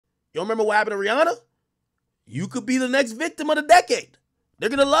You don't remember what happened to Rihanna? You could be the next victim of the decade. They're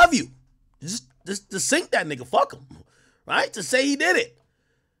going to love you. Just sink that nigga. Fuck him. Right? To say he did it.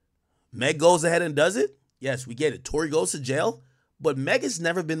 Meg goes ahead and does it. Yes, we get it. Tory goes to jail. But Meg has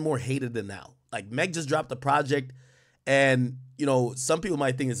never been more hated than now. Like, Meg just dropped a project. And, you know, some people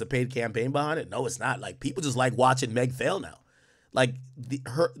might think there's a paid campaign behind it. No, it's not. Like, people just like watching Meg fail now. Like,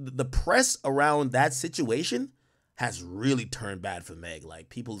 the press around that situation has really turned bad for Meg. Like,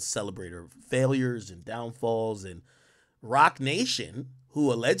 people celebrate her failures and downfalls. And ROC Nation,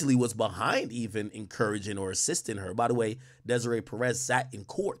 who allegedly was behind even encouraging or assisting her. By the way, Desiree Perez sat in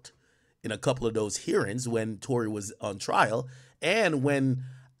court in a couple of those hearings when Tory was on trial. And when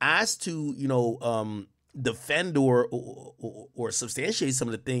asked to, you know, defend or substantiate some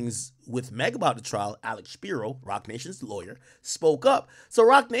of the things with Meg about the trial, Alex Spiro, ROC Nation's lawyer, spoke up. So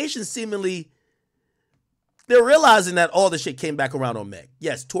ROC Nation seemingly, they're realizing that all the shit came back around on Meg.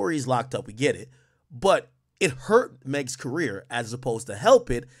 Yes, Tory's locked up, we get it. But it hurt Meg's career as opposed to help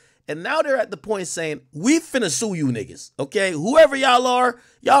it. And now they're at the point saying, we finna sue you niggas, okay? Whoever y'all are,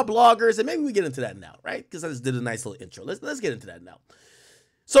 y'all bloggers, and maybe we get into that now, right? Because I just did a nice little intro. Let's get into that now.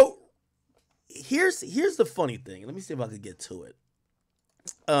 So here's the funny thing. Let me see if I can get to it.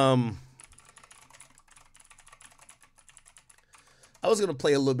 I was gonna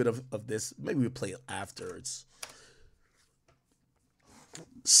play a little bit of this. Maybe we'll play it afterwards.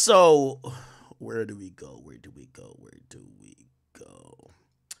 So where do we go?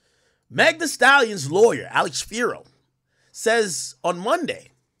 Meg Thee Stallion's lawyer, Alex Spiro, says on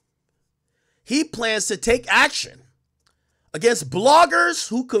Monday he plans to take action against bloggers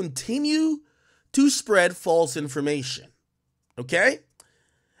who continue to spread false information. Okay?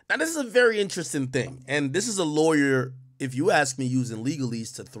 Now, this is a very interesting thing. And this is a lawyer, if you ask me, using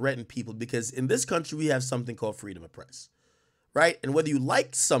legalese to threaten people, because in this country, we have something called freedom of press, right? And whether you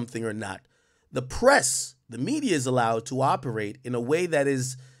like something or not, the press, the media is allowed to operate in a way that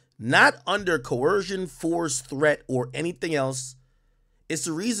is not under coercion, force, threat, or anything else. It's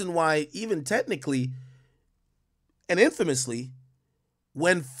the reason why, even technically and infamously,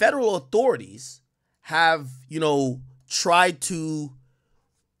 when federal authorities have, you know, tried to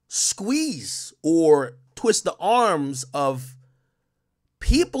squeeze or twist the arms of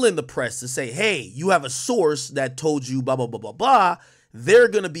people in the press to say, hey, you have a source that told you blah, blah, blah, blah, blah, they're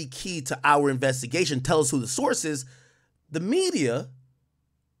going to be key to our investigation. Tell us who the source is. The media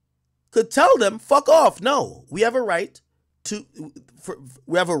could tell them, fuck off. No, we have a right defended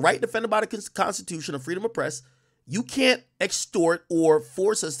by the Constitution of freedom of press. You can't extort or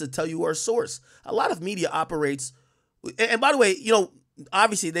force us to tell you our source. A lot of media operates, and by the way, you know,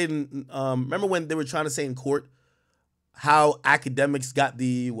 obviously they didn't, remember when they were trying to say in court how Akademiks got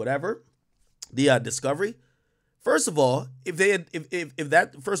the whatever, the discovery? First of all, the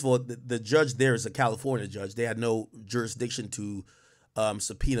judge there is a California judge. They had no jurisdiction to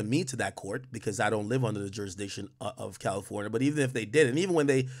subpoena me to that court because I don't live under the jurisdiction of California. But even if they did, and even when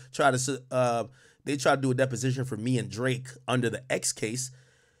they try to do a deposition for me and Drake under the X case,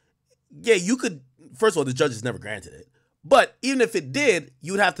 yeah, you could. First of all, the judge has never granted it. But even if it did,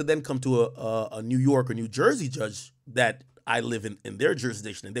 you'd have to then come to a New York or New Jersey judge that I live in their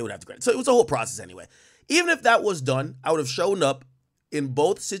jurisdiction, and they would have to grant it. So it was a whole process anyway. Even if that was done, I would have shown up in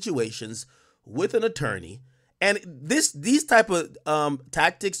both situations with an attorney. And these type of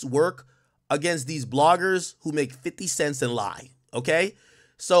tactics work against these bloggers who make 50 cents and lie, okay?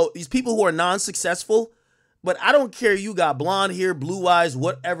 So these people who are non-successful, but I don't care, you got blonde hair, blue eyes,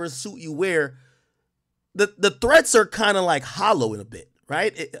 whatever suit you wear, the threats are kind of like hollow in a bit,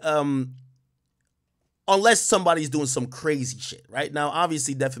 right? Unless somebody's doing some crazy shit, right? Now,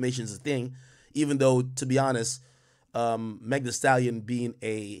 obviously, defamation is a thing, even though, to be honest, Meg Thee Stallion being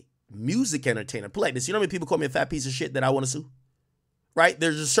a music entertainer, play this. You know how many people call me a fat piece of shit that I want to sue? Right?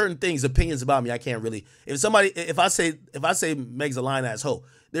 There's just certain things, opinions about me I can't really. If I say Meg's a lying ass hoe,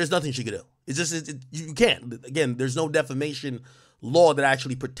 there's nothing she could do. It's just you can't. Again, there's no defamation law that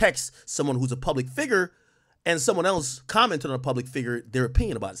actually protects someone who's a public figure and someone else commented on a public figure, their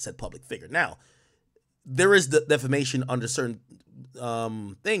opinion about said public figure. Now, there is the defamation under certain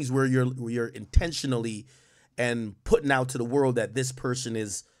things where you're intentionally and putting out to the world that this person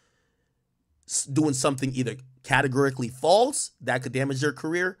is doing something either categorically false that could damage their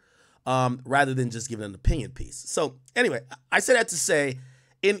career, rather than just giving an opinion piece. So anyway, I say that to say,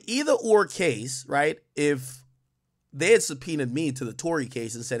 in either or case, right, if they had subpoenaed me to the Tory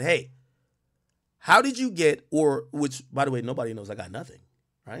case and said, hey, how did you get, or which, by the way, nobody knows I got nothing,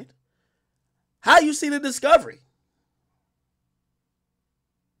 right? How you see the discovery?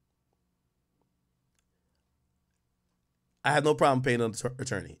 I have no problem paying an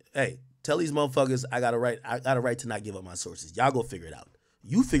attorney. Hey, tell these motherfuckers I got a right to not give up my sources. Y'all go figure it out.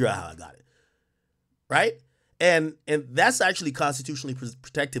 You figure out how I got it. Right? And that's actually constitutionally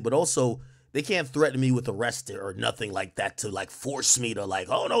protected, but also they can't threaten me with arrest or nothing like that to like force me to like,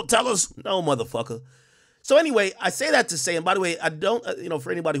 oh no, tell us. No, motherfucker. So anyway, I say that to say, and by the way, I don't,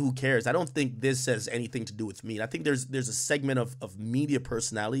 for anybody who cares, I don't think this has anything to do with me. And I think there's a segment of media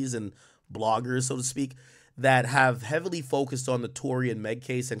personalities and bloggers, so to speak, that have heavily focused on the Tory and Meg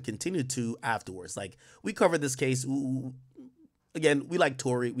case and continue to afterwards. Like, we covered this case. Again, we like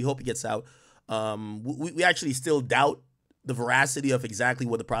Tory. We hope he gets out. We actually still doubt the veracity of exactly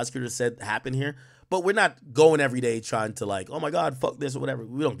what the prosecutor said happened here, but we're not going every day trying to like, oh my God, fuck this or whatever.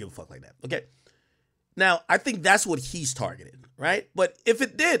 We don't give a fuck like that. Okay. Now, I think that's what he's targeted, right? But if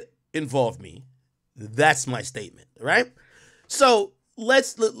it did involve me, that's my statement, right? So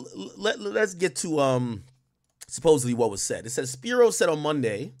let's get to supposedly what was said. It says Spiro said on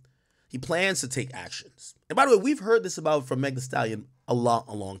Monday he plans to take actions. And by the way, we've heard this about from Meg Thee Stallion a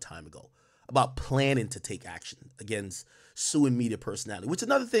long time ago about planning to take action against suing media personality. Which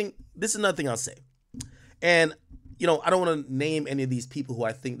another thing. This is another thing I'll say, and I don't want to name any of these people who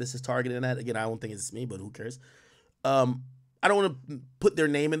I think this is targeted at. Again, I don't think it's me, but who cares? I don't want to put their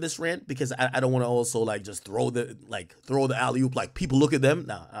name in this rant because I don't want to also like just throw the alley-oop like people look at them.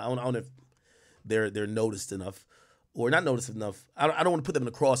 No, I don't know if they're noticed enough or not noticed enough. I don't want to put them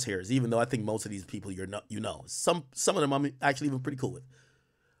in the crosshairs, even though I think most of these people some of them I'm actually even pretty cool with.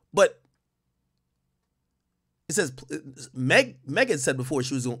 But it says Meg had said before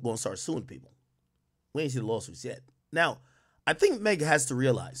she was going to start suing people. We ain't seen the lawsuits yet. Now, I think Meg has to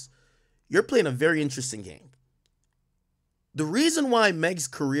realize you're playing a very interesting game. The reason why Meg's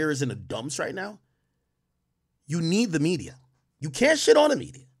career is in the dumps right now, you need the media. You can't shit on the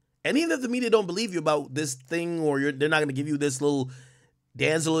media. And even if the media don't believe you about this thing or they're not going to give you this little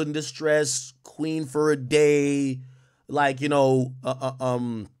damsel in distress, queen for a day, like,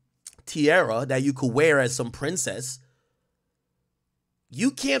 tiara that you could wear as some princess,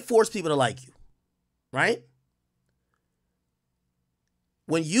 you can't force people to like you. Right?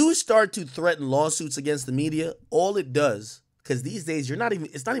 When you start to threaten lawsuits against the media, all it does, because these days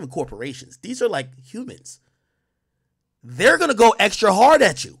it's not even corporations. These are like humans. They're going to go extra hard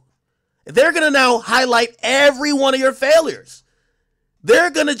at you. They're going to now highlight every one of your failures.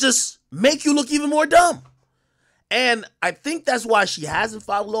 They're going to just make you look even more dumb. And I think that's why she hasn't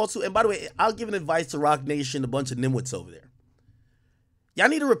filed a lawsuit. And by the way, I'll give an advice to Rock Nation, a bunch of nimwits over there. Y'all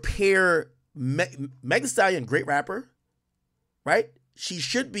need to repair Meg Thee Stallion, great rapper, right? She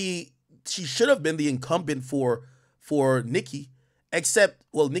should have been the incumbent for Nicki, except,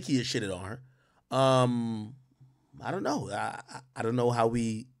 well, Nicki has shitted on her. I don't know. I don't know how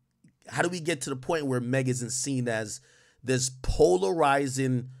do we get to the point where Meg isn't seen as this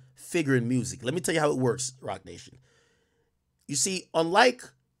polarizing figure in music? Let me tell you how it works, Rock Nation. You see, unlike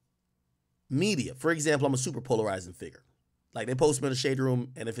media, for example, I'm a super polarizing figure. Like, they post me in the shade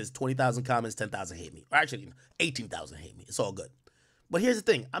room, and if it's 20,000 comments, 10,000 hate me. Or actually, 18,000 hate me. It's all good. But here's the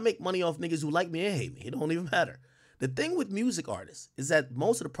thing. I make money off niggas who like me and hate me. It don't even matter. The thing with music artists is that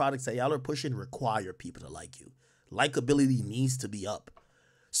most of the products that y'all are pushing require people to like you. Likability needs to be up.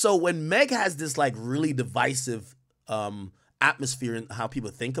 So when Meg has this, like, really divisive atmosphere in how people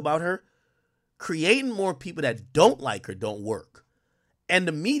think about her, creating more people that don't like her don't work. And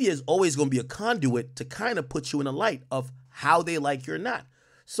the media is always going to be a conduit to kind of put you in a light of how they like you or not.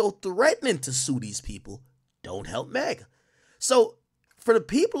 So threatening to sue these people don't help Meg. So for the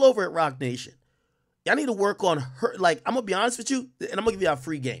people over at Rock Nation, y'all need to work on her. Like, I'm going to be honest with you, and I'm going to give y'all a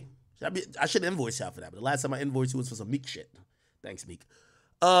free game. I should invoice y'all for that, but the last time I invoiced you was for some Meek shit. Thanks, Meek.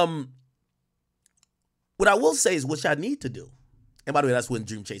 What I will say is what y'all need to do, and by the way, that's when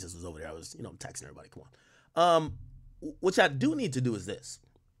Dream Chasers was over there. I was, texting everybody. Come on. What y'all do need to do is this.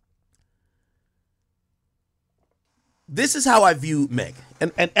 This is how I view Meg.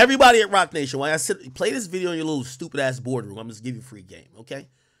 And everybody at Rock Nation, when I play this video in your little stupid ass boardroom, I'm just giving you a free game, okay?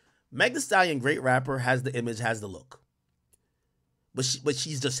 Meg Thee Stallion, great rapper, has the image, has the look. But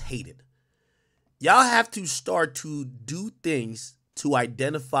she's just hated. Y'all have to start to do things to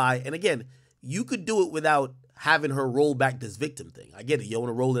identify, and again, you could do it without having her roll back this victim thing. I get it. You want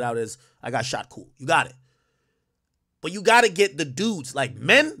to roll it out as, I got shot, cool. You got it. But you got to get the dudes. Like,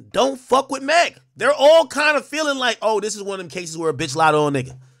 men don't fuck with Meg. They're all kind of feeling like, oh, this is one of them cases where a bitch lied on a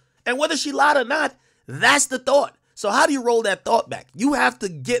nigga. And whether she lied or not, that's the thought. So how do you roll that thought back? You have to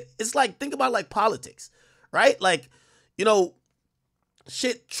it's like, think about like politics, right? Like,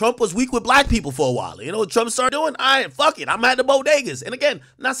 shit, Trump was weak with black people for a while. You know what Trump started doing? All right, fuck it. I'm at the bodegas. And again,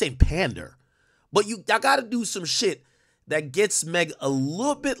 I'm not saying pander, but y'all got to do some shit that gets Meg a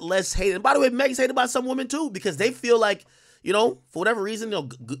little bit less hated. And by the way, Meg's hated by some women too, because they feel like, you know, for whatever reason, you know,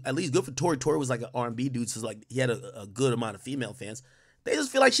 at least good for Tory. Tory was like an R&B dude, so like he had a good amount of female fans. They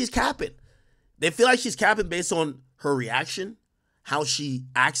just feel like she's capping. They feel like she's capping based on her reaction, how she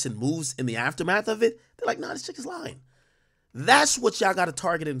acts and moves in the aftermath of it. They're like, nah, this chick is lying. That's what y'all got to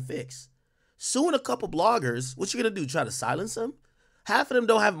target and fix. Suing a couple bloggers, what you gonna do? Try to silence them? Half of them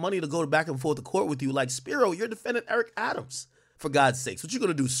don't have money to go back and forth to court with you. Like, Spiro, you're defending Eric Adams, for God's sakes. What you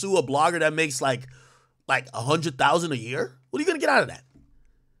gonna do? Sue a blogger that makes like $100,000 a year? What are you gonna get out of that?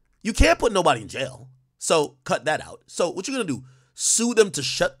 You can't put nobody in jail, so cut that out. So what you gonna do? Sue them to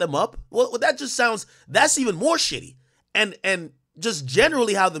shut them up? Well, that just sounds, that's even more shitty. And just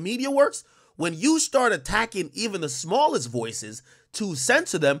generally how the media works, when you start attacking even the smallest voices to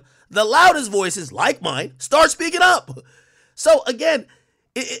censor them, the loudest voices, like mine, start speaking up. So again,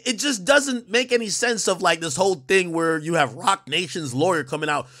 it just doesn't make any sense of like this whole thing where you have Roc Nation's lawyer coming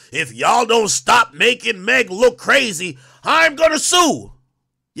out. If y'all don't stop making Meg look crazy, I'm gonna sue.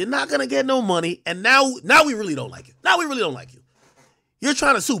 You're not gonna get no money, and now we really don't like you. Now we really don't like you. You're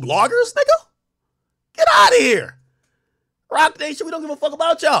trying to sue bloggers, nigga? Get out of here. Roc Nation, we don't give a fuck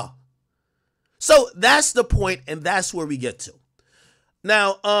about y'all. So that's the point, and that's where we get to.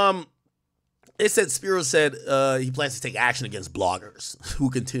 Now, it said, Spiro said he plans to take action against bloggers who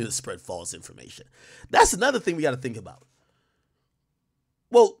continue to spread false information. That's another thing we got to think about.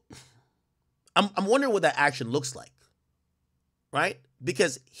 Well, I'm wondering what that action looks like, right?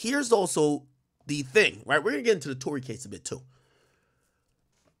 Because here's also the thing, right? We're going to get into the Tory case a bit too.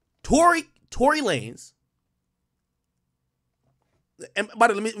 Tory Lanez, and by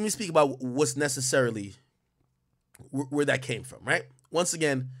the way, let me speak about what's necessarily where that came from, right? Once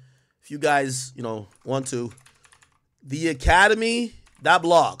again, if you guys, you know, want to, the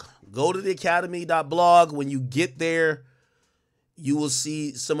academy.blog. Go to the academy.blog. When you get there, you will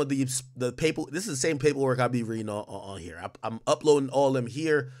see some of the paper. This is the same paperwork I'll be reading on here. I'm uploading all of them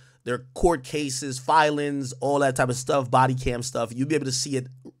here. Their court cases, filings, all that type of stuff, body cam stuff. You'll be able to see it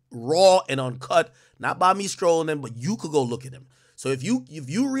raw and uncut, not by me scrolling them, but you could go look at them. So if you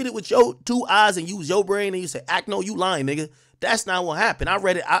read it with your two eyes and use your brain and you say, no, you lying, nigga. That's not what happened. I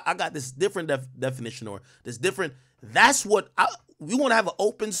read it. I got this different definition, or this different. That's what we want to have, an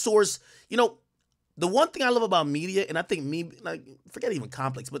open source. You know, the one thing I love about media, and I think me, like, forget even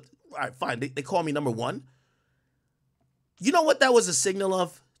complex, but all right, fine. They call me number one. You know what that was a signal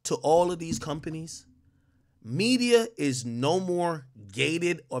of to all of these companies? Media is no more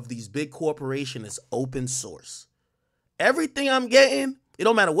gated of these big corporations. It's open source. Everything I'm getting, it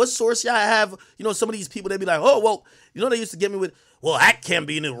don't matter what source y'all have. You know, some of these people, they be like, oh, well, you know, they used to get me with, well, I can't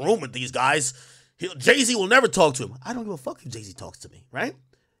be in the room with these guys. Jay-Z will never talk to him. I don't give a fuck if Jay-Z talks to me, right?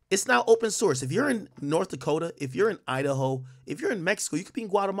 It's now open source. If you're in North Dakota, if you're in Idaho, if you're in Mexico, you could be in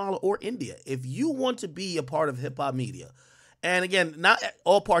Guatemala or India. If you want to be a part of hip-hop media, and again, not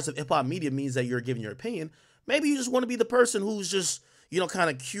all parts of hip-hop media means that you're giving your opinion. Maybe you just want to be the person who's just, you know, kind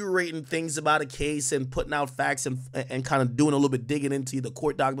of curating things about a case and putting out facts and kind of doing a little bit digging into the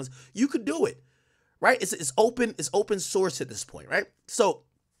court documents. You could do it, right? It's open source at this point, right? So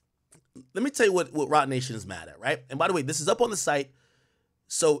let me tell you what Roc Nation is mad at, right? And by the way, this is up on the site,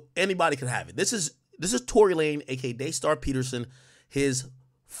 so anybody can have it. This is Tory Lanez, aka Daystar Peterson, his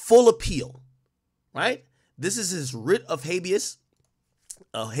full appeal, right? This is his writ of habeas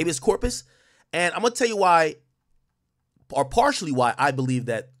corpus, and I'm gonna tell you why, or partially why, I believe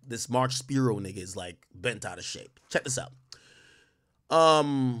that this Mark Spiro nigga is like bent out of shape. Check this out.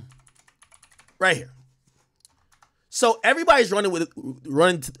 Right here. So everybody's running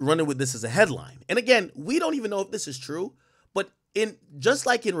with this as a headline. And again, we don't even know if this is true, but just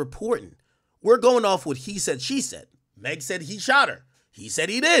like in reporting, we're going off what he said, she said. Meg said he shot her. He said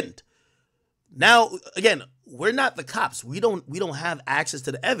he didn't. Now, again, we're not the cops. We don't have access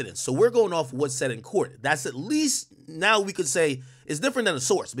to the evidence. So we're going off what's said in court. That's at least, now we could say, it's different than a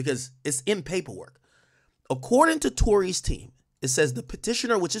source because it's in paperwork. According to Tory's team, it says the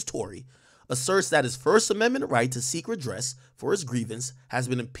petitioner, which is Tory, asserts that his First Amendment right to seek redress for his grievance has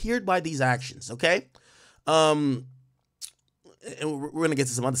been impaired by these actions, okay? And we're going to get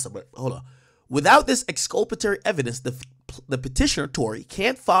to some other stuff, but hold on. Without this exculpatory evidence, the petitioner, Tory,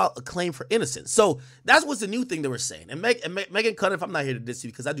 can't file a claim for innocence. So that's what's the new thing that we're saying. And Megan Cunniffe, I'm not here to diss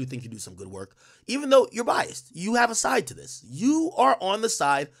you because I do think you do some good work. Even though you're biased, you have a side to this. You are on the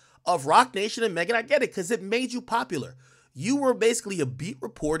side of Roc Nation and Megan. I get it because it made you popular. You were basically a beat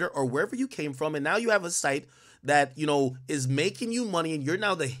reporter or wherever you came from, and now you have a site that, you know, is making you money, and you're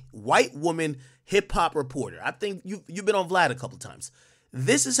now the white woman hip-hop reporter. I think you've been on Vlad a couple times.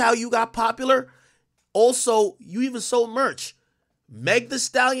 This is how you got popular. Also, you even sold merch. Meg the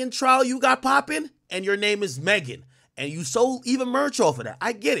Stallion trial you got popping, and your name is Megan. And you sold even merch off of that.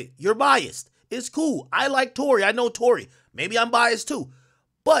 I get it. You're biased. It's cool. I like Tory. I know Tory. Maybe I'm biased too.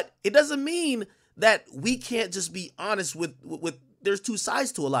 But it doesn't mean that we can't just be honest with there's two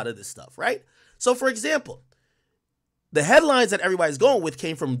sides to a lot of this stuff, right? So, for example, the headlines that everybody's going with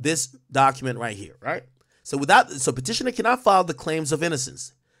came from this document right here, right? So petitioner cannot file the claims of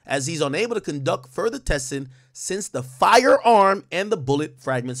innocence as he's unable to conduct further testing since the firearm and the bullet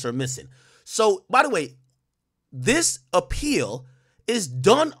fragments are missing. So, by the way, this appeal is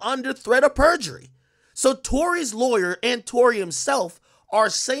done under threat of perjury. So Tory's lawyer and Tory himself are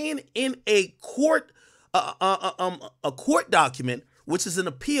saying in a court document, which is an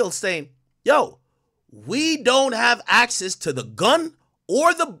appeal, saying, yo, we don't have access to the gun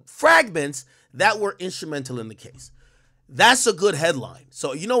or the fragments that were instrumental in the case. That's a good headline.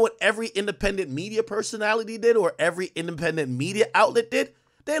 So you know what every independent media personality did, or every independent media outlet did?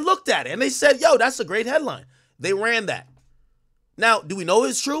 They looked at it and they said, yo, that's a great headline. They ran that. Now, do we know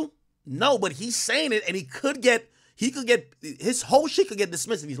it's true? No, but he's saying it, and his whole shit could get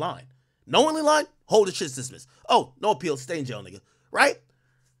dismissed if he's lying. Knowingly lying, whole the shit's dismissed. Oh, no appeal, stay in jail, nigga. Right?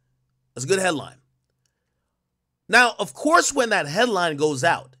 That's a good headline. Now, of course, when that headline goes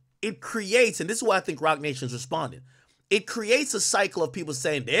out, it creates, and this is why I think Roc Nation's responding, it creates a cycle of people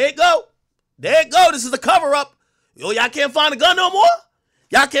saying, there you go. There you go. This is a cover-up. Yo, y'all can't find a gun no more?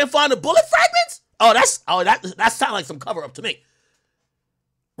 Y'all can't find the bullet fragments? That sounds like some cover-up to me.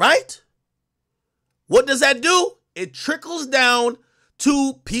 Right? What does that do? It trickles down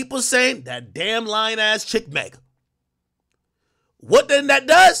to people saying that damn lying-ass chick Meg. What then that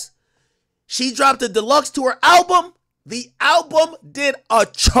does? She dropped a deluxe to her album. The album did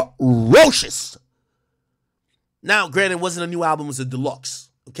atrocious. Now, granted, it wasn't a new album, it was a deluxe,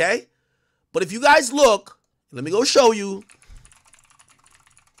 okay? But if you guys look, let me go show you.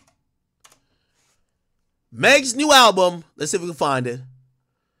 Meg's new album, let's see if we can find it.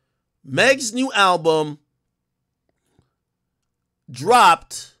 Meg's new album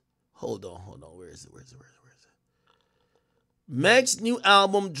dropped. Hold on. Where is it? Meg's new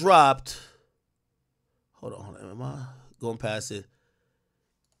album dropped. Hold on. Am I going past it?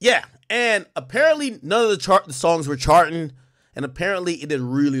 Yeah, and apparently none of the songs were charting, and apparently it did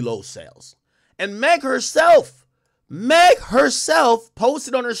really low sales. And Meg herself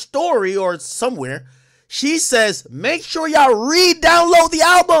posted on her story or somewhere, she says, make sure y'all re-download the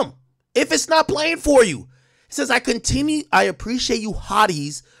album if it's not playing for you. It says, I appreciate you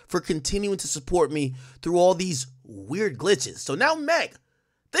hotties for continuing to support me through all these weird glitches. So now Meg,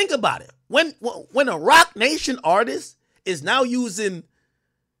 think about it. When a Roc Nation artist is now using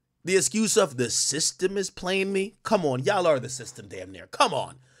the excuse of the system is playing me, come on, y'all are the system damn near. Come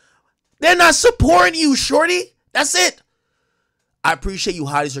on. They're not supporting you, shorty. That's it. I appreciate you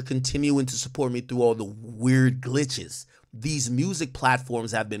hotties for continuing to support me through all the weird glitches these music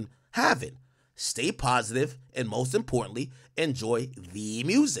platforms have been having. Stay positive, and most importantly, enjoy the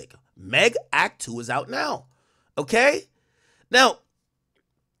music. Meg Act 2 is out now. Okay? Now,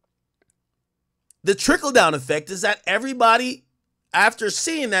 the trickle-down effect is that everybody, after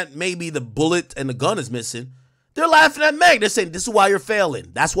seeing that maybe the bullet and the gun is missing, they're laughing at Meg. They're saying, this is why you're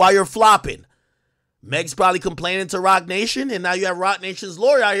failing. That's why you're flopping. Meg's probably complaining to Roc Nation, and now you have Roc Nation's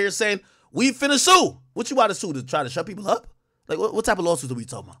lawyer out here saying, we finna sue. What you about to sue? To try to shut people up? Like, what type of lawsuits are we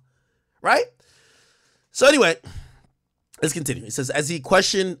talking about? Right? So anyway, let's continue. It says, as he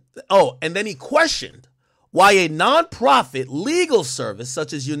questioned, and then he questioned why a nonprofit legal service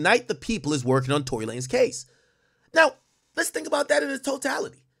such as Unite the People is working on Tory Lanez case. Now, let's think about that in its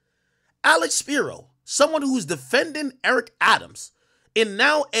totality. Alex Spiro, someone who's defending Eric Adams in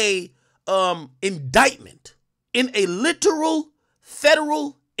now a indictment, in a literal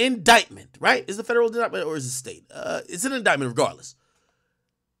federal indictment, right? Is it federal indictment or is it state? It's an indictment regardless.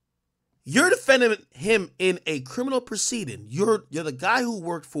 You're defending him in a criminal proceeding. You're the guy who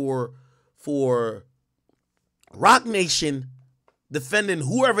worked for Roc Nation, defending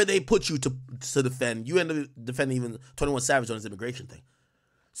whoever they put you to defend. You end up defending even 21 Savage on his immigration thing.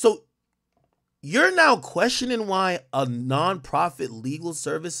 So you're now questioning why a nonprofit legal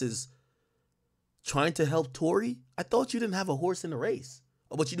service is trying to help Tory? I thought you didn't have a horse in the race.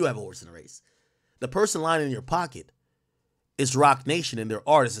 Oh, but you do have a horse in the race. The person lying in your pocket is Roc Nation, and their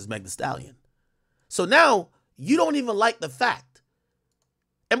artist is Meg the Stallion. So now you don't even like the fact.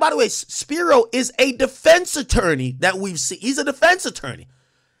 And by the way, Spiro is a defense attorney that we've seen. He's a defense attorney.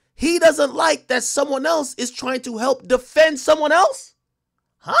 He doesn't like that someone else is trying to help defend someone else?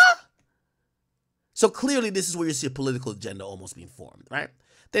 Huh? So clearly this is where you see a political agenda almost being formed, right?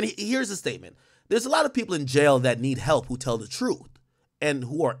 Then here's the statement. There's a lot of people in jail that need help who tell the truth and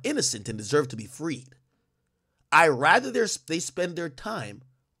who are innocent and deserve to be freed. I rather they spend their time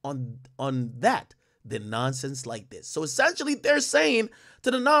on that than nonsense like this. So essentially they're saying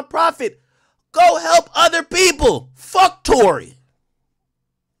to the nonprofit, go help other people. Fuck Tory.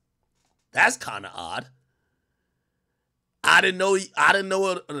 That's kind of odd. I didn't know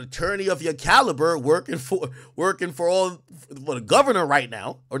an attorney of your caliber working for the governor right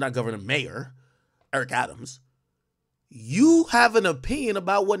now, or not governor, mayor, Eric Adams. You have an opinion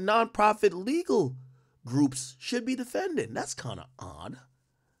about what nonprofit legal groups should be defending. That's kind of odd.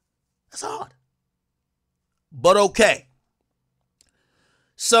 That's odd. But okay.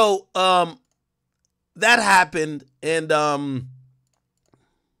 So that happened, and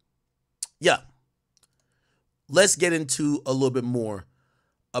yeah. Let's get into a little bit more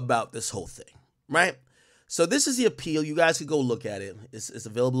about this whole thing, right? So this is the appeal. You guys could go look at it. It's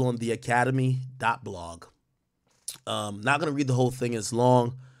available on the academy.blog. Not going to read the whole thing. It's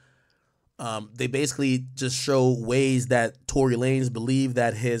long. They basically just show ways that Tory Lanez believe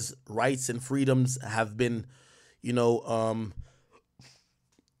that his rights and freedoms have been, been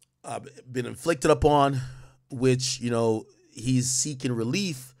inflicted upon, which, he's seeking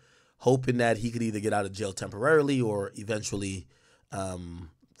relief, hoping that he could either get out of jail temporarily or eventually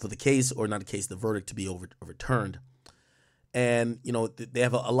for the case, or not the case, the verdict to be overturned. And, they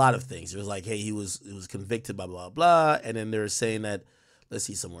have a lot of things. It was like, hey, he was convicted, blah, blah, blah. And then they're saying that, let's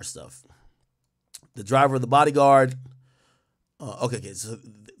see some more stuff. The driver of the bodyguard. Okay, so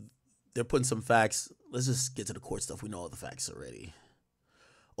they're putting some facts. Let's just get to the court stuff. We know all the facts already.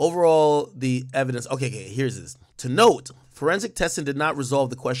 Overall, the evidence. Okay, here's this. To note, forensic testing did not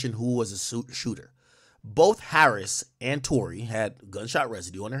resolve the question who was a shooter. Both Harris and Tory had gunshot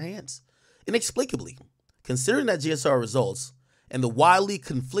residue on their hands. Inexplicably, considering that GSR results and the wildly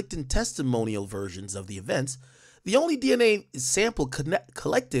conflicting testimonial versions of the events, the only DNA sample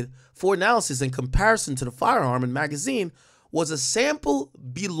collected for analysis in comparison to the firearm and magazine was a sample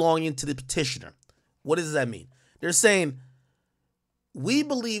belonging to the petitioner. What does that mean? They're saying, we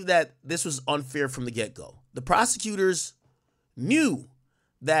believe that this was unfair from the get-go. The prosecutors knew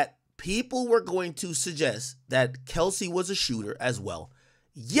that people were going to suggest that Kelsey was a shooter as well.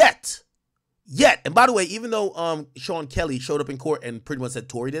 Yet, and by the way, even though Sean Kelly showed up in court and pretty much said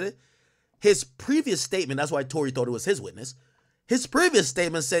Tory did it, his previous statement, that's why Tory thought it was his witness, his previous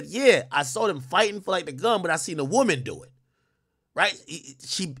statement said, yeah, I saw them fighting for like the gun, but I seen a woman do it. Right?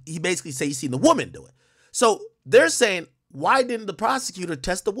 He basically said he seen the woman do it. So they're saying, why didn't the prosecutor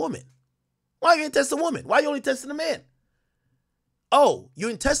test the woman? Why you didn't test the woman? Why you only testing the man? Oh, you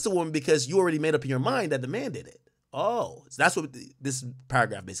didn't test the woman because you already made up in your mind that the man did it. Oh, so that's what this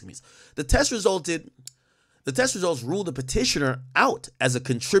paragraph basically means. The test results ruled the petitioner out as a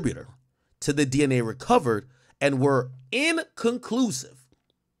contributor to the DNA recovered and were inconclusive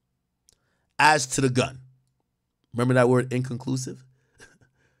as to the gun. Remember that word, inconclusive?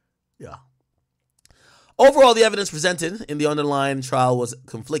 Yeah. Overall, the evidence presented in the underlying trial was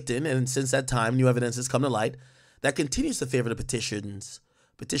conflicting, and since that time, new evidence has come to light that continues to favor the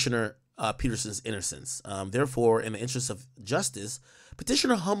petitioner Peterson's innocence. Therefore, in the interest of justice,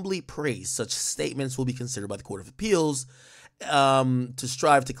 petitioner humbly prays such statements will be considered by the Court of Appeals to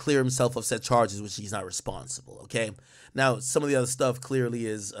strive to clear himself of said charges, which he's not responsible. Okay. Now, some of the other stuff clearly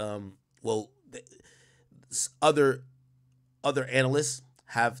is, other analysts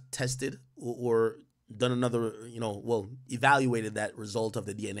have tested or done another, evaluated that result of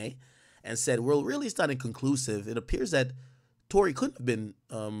the DNA and said, well, really it's not inconclusive. It appears that Tory couldn't have been,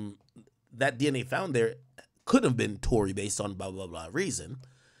 that DNA found there couldn't have been Tory based on blah, blah, blah reason.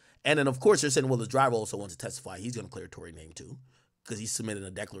 And then, of course, they're saying, well, the driver also wants to testify. He's going to clear Tory's name too because he submitted a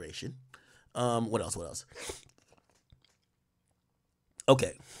declaration. What else?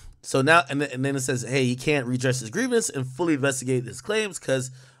 Okay. So now, and then it says, hey, he can't redress his grievance and fully investigate his claims because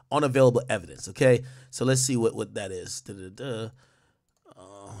unavailable evidence. Okay, so let's see what that is.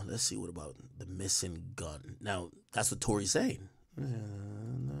 Let's see what about the missing gun. Now, that's what Tory's saying.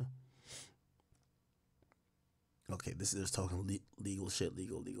 Okay, this is talking legal shit.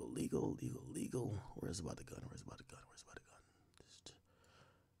 Legal. Where's about the gun?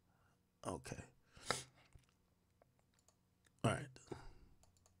 Okay. All right.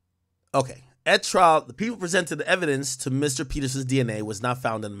 Okay. At trial, the people presented the evidence to Mr. Peterson's DNA was not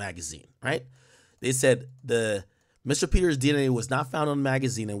found in the magazine, right? They said Mr. Peters' DNA was not found on the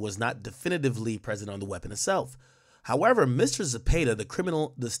magazine and was not definitively present on the weapon itself. However, Mr. Zepeda,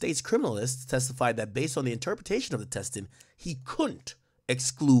 the state's criminalist, testified that based on the interpretation of the testing, he couldn't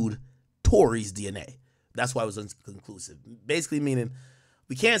exclude Tory's DNA. That's why it was inconclusive. Basically meaning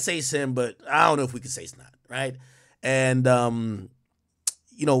We can't say it's him, but I don't know if we can say it's not, right? And,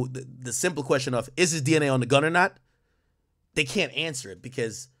 you know, the simple question of, is his DNA on the gun or not? They can't answer it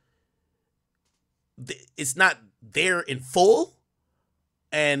because it's not there in full,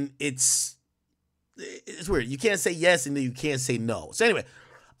 and it's weird. You can't say yes, and then you can't say no. So anyway,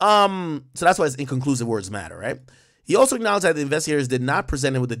 so that's why it's inconclusive words matter, right? He also acknowledged that the investigators did not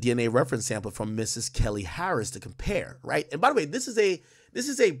present him with a DNA reference sample from Mrs. Kelly Harris to compare, right? And by the way, this is a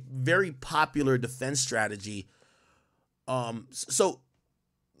very popular defense strategy. So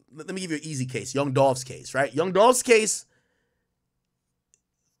let me give you an easy case, Young Dolph's case, right? Young Dolph's case,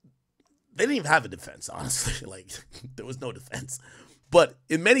 they didn't even have a defense, honestly. Like, there was no defense. But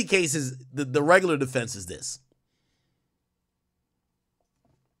in many cases, the regular defense is this.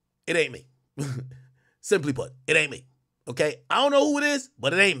 It ain't me. Simply put, it ain't me. Okay? I don't know who it is,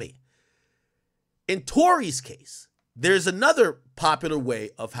 but it ain't me. In Tory's case, there's another popular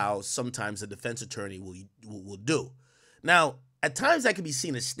way of how sometimes a defense attorney will do. Now, at times that can be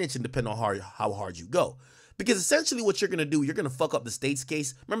seen as snitching depending on how hard you go. Because essentially what you're going to do, you're going to fuck up the state's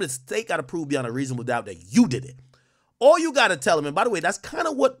case. Remember, the state got to prove beyond a reasonable doubt that you did it. All you got to tell them, and by the way, that's kind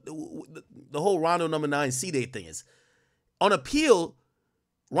of what the whole Rondo number 9 C-Day thing is. On appeal,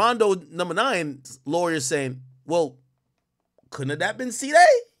 Rondo number 9's lawyer is saying, well, couldn't have that been C-Day?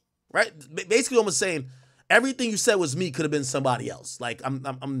 Right? Basically almost saying, everything you said was me, could have been somebody else. Like,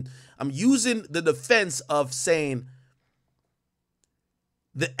 I'm using the defense of saying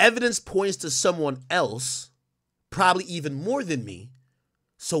the evidence points to someone else, probably even more than me,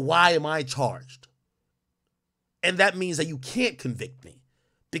 so why am I charged? And that means that you can't convict me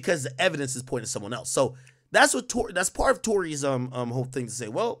because the evidence is pointing to someone else. So that's what that's part of Tory's whole thing to say,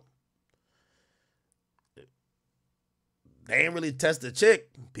 well, they ain't really test the chick.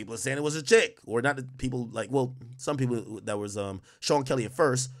 People are saying it was a chick, or not. The people like, well, some people that was Sean Kelly at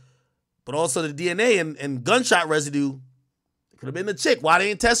first, but also the DNA and gunshot residue could have been the chick. Why they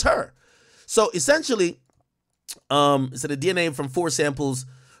didn't test her? So essentially, so the DNA from 4 samples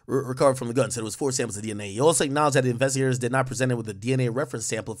recovered from the gun. So it was 4 samples of DNA. He also acknowledged that the investigators did not present him with a DNA reference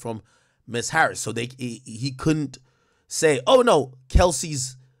sample from Miss Harris. So he couldn't say, oh no,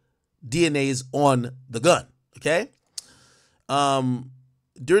 Kelsey's DNA is on the gun. Okay.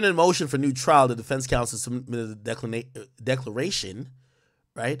 During the motion for new trial, the defense counsel submitted a declaration,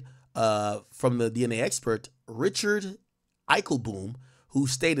 right, from the DNA expert, Richard Eichelboom, who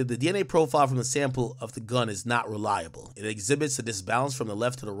stated the DNA profile from the sample of the gun is not reliable. It exhibits a disbalance from the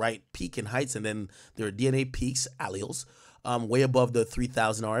left to the right peak in heights, and then there are DNA peaks, alleles, way above the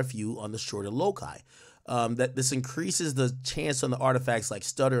 3,000 RFU on the shorter loci. That this increases the chance on the artifacts like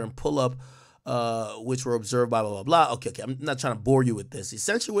stutter and pull-up, which were observed by blah, blah, blah. Okay, I'm not trying to bore you with this.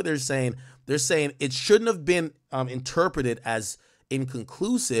 Essentially what they're saying it shouldn't have been interpreted as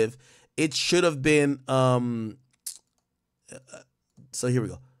inconclusive. It should have been, so here we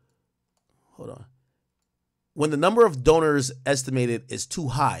go. Hold on. When the number of donors estimated is too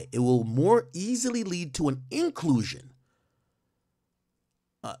high, it will more easily lead to an inclusion.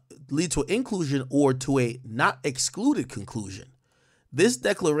 Or to a not excluded conclusion. This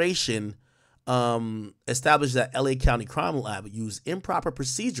declaration established that LA County Crime Lab used improper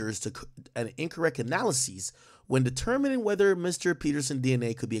procedures and incorrect analyses when determining whether Mr. Peterson's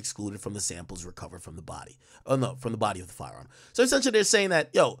DNA could be excluded from the samples recovered from the body. Oh no, from the body of the firearm. So essentially they're saying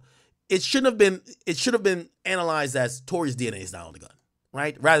that, it should have been analyzed as Tory's DNA is not on the gun,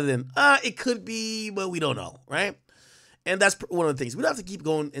 right? Rather than, it could be, but we don't know, right? And that's one of the things. We don't have to keep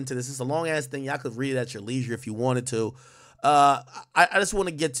going into this. It's a long-ass thing. Y'all could read it at your leisure if you wanted to. I just want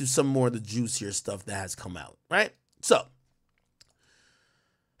to get to some more of the juicier stuff that has come out, right? So,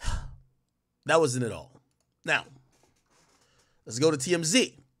 that wasn't it all. Now, let's go to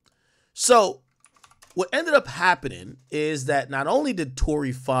TMZ. So, what ended up happening is that not only did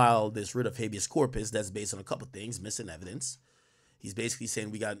Tory file this writ of habeas corpus that's based on a couple things, missing evidence. He's basically saying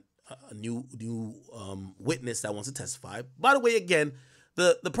we got a new witness that wants to testify. By the way, again,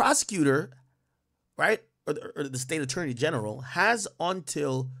 the prosecutor, right, or the state attorney general has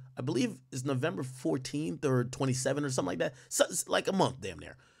until, I believe it's November 14th or 27th or something like that. So it's like a month, damn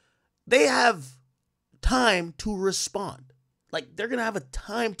near. They have time to respond. Like, they're going to have a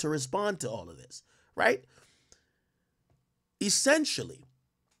time to respond to all of this, right? Essentially,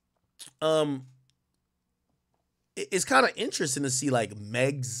 it's kind of interesting to see like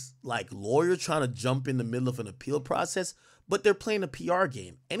MEG's like lawyer trying to jump in the middle of an appeal process, but they're playing a PR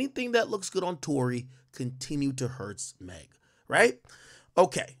game. Anything that looks good on Tory continue to hurt MEG, right?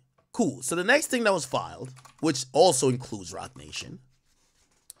 Okay, cool. So the next thing that was filed, which also includes Roc Nation,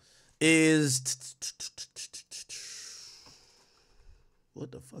 is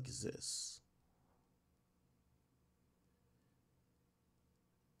What the fuck is this?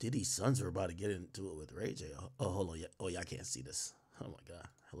 Diddy's sons are about to get into it with Ray J. Oh, hold on. Oh, yeah, I can't see this. Oh, my God.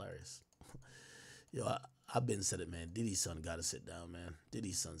 Hilarious. Yo, I've been said it, man. Diddy's son got to sit down, man.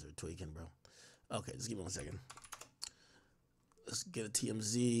 Diddy's sons are tweaking, bro. Okay, just give me 1 second. Let's get a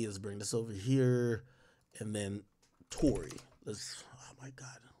TMZ. Let's bring this over here. And then Tory. Let's, oh, my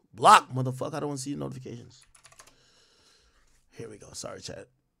God. Block, motherfucker. I don't want to see notifications. Here we go. Sorry, chat.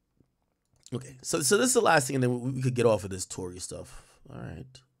 Okay, so this is the last thing, and then we could get off of this Tory stuff. All right.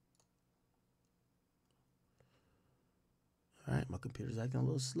 All right, my computer's acting a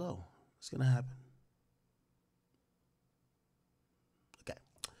little slow. What's going to happen? Okay.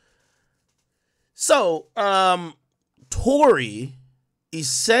 So, Tory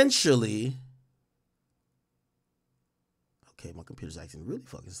essentially... Okay, my computer's acting really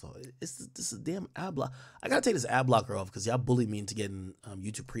fucking slow. This is a damn ad block. I gotta take this ad blocker off because y'all bullied me into getting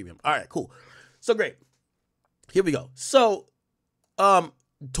YouTube Premium. All right, cool. So great. Here we go. So,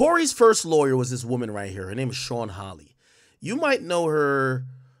 Tory's first lawyer was this woman right here. Her name is Sean Holly. You might know her.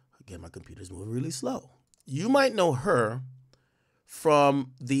 Again, my computer's moving really slow. You might know her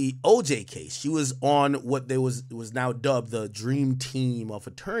from the OJ case. She was on what there was now dubbed the dream team of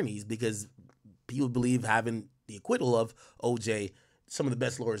attorneys because people believe having the acquittal of OJ, some of the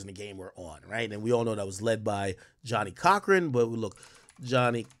best lawyers in the game were on, right? And we all know that was led by Johnny Cochran, but we look,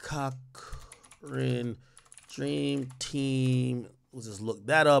 Johnny Cochran, Dream Team, let's just look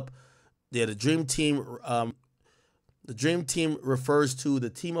that up. Yeah, the Dream Team, refers to the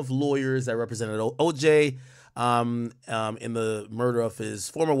team of lawyers that represented OJ in the murder of his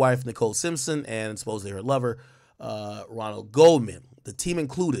former wife, Nicole Simpson, and supposedly her lover, Ronald Goldman. The team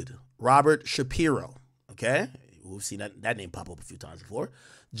included Robert Shapiro, okay? We've seen that name pop up a few times before.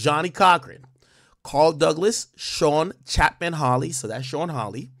 Johnny Cochran, Carl Douglas, Sean Chapman Hawley, so that's Sean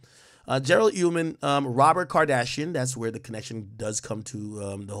Hawley. Gerald Ullman, Robert Kardashian, that's where the connection does come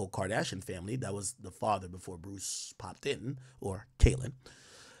to the whole Kardashian family. That was the father before Bruce popped in, or Caitlyn.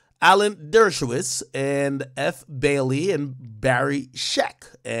 Alan Dershowitz, and F. Bailey, and Barry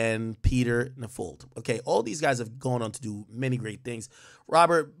Scheck, and Peter Naffold. Okay, all these guys have gone on to do many great things.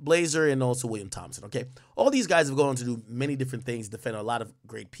 Robert Blazer and also William Thompson, okay? All these guys have gone on to do many different things, defend a lot of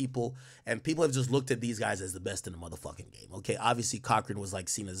great people, and people have just looked at these guys as the best in the motherfucking game, okay? Obviously, Cochran was like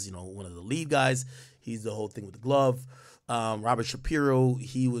seen as, one of the lead guys. He's the whole thing with the glove. Robert Shapiro,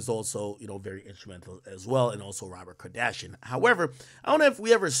 he was also, very instrumental as well, and also Robert Kardashian. However, I don't know if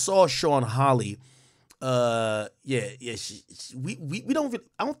we ever saw Sean Hawley. I don't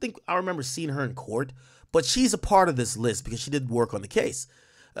think I remember seeing her in court, but she's a part of this list because she did work on the case.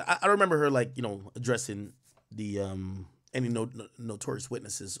 I remember her addressing the any notorious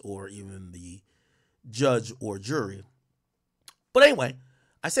witnesses or even the judge or jury. But anyway,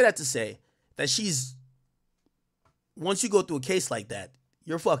 I say that to say that she's, once you go through a case like that,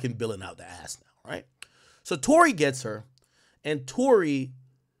 you're fucking billing out the ass now, right? So Tory gets her, and Tory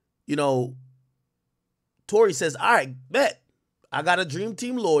says, all right, bet. I got a dream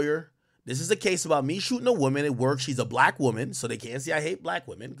team lawyer. This is a case about me shooting a woman at work. She's a black woman, so they can't say I hate black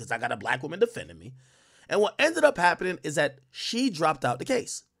women because I got a black woman defending me. And what ended up happening is that she dropped out the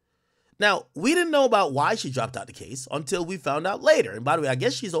case. Now, we didn't know about why she dropped out the case until we found out later. And by the way, I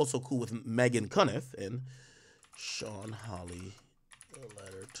guess she's also cool with Megan Cuniff and Sean Hawley, a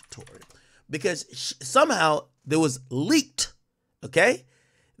letter to Tory. Because somehow there was leaked, okay?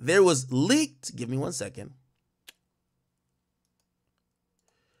 There was leaked, give me 1 second.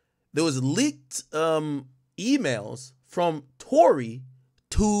 There was leaked emails from Tory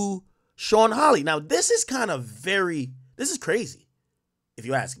to Sean Hawley. Now, this is this is crazy, if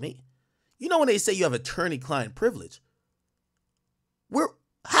you ask me. When they say you have attorney-client privilege,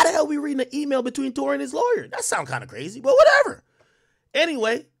 how the hell are we reading an email between Tory and his lawyer? That sounds kind of crazy, but whatever.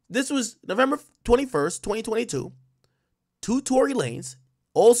 Anyway, this was November 21st, 2022, to Tory Lanez,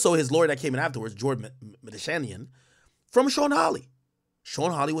 also his lawyer that came in afterwards, Jordan Medeshanian, from Sean Hawley.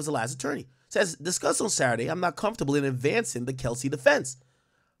 Sean Hawley was the last attorney. Says, discussed on Saturday, I'm not comfortable in advancing the Kelsey defense.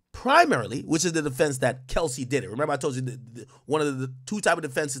 Primarily, which is the defense that Kelsey did it. Remember I told you one of the two type of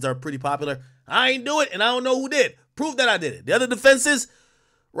defenses that are pretty popular. I ain't do it, and I don't know who did. Prove that I did it. The other defenses,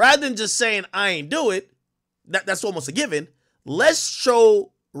 rather than just saying I ain't do it, that's almost a given. Let's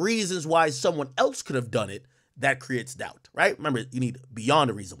show reasons why someone else could have done it. That creates doubt, right? Remember, you need beyond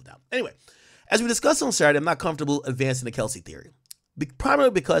a reasonable doubt. Anyway, as we discussed on Saturday, I'm not comfortable advancing the Kelsey theory.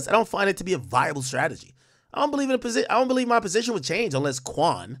 Primarily because I don't find it to be a viable strategy. I don't believe my position would change unless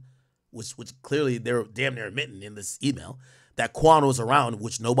Quan, which clearly they're damn near admitting in this email, that Quan was around,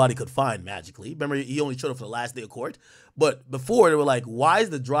 which nobody could find magically. Remember, he only showed up for the last day of court. But before, they were like, why is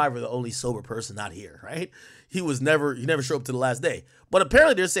the driver the only sober person not here, right? He never showed up to the last day. But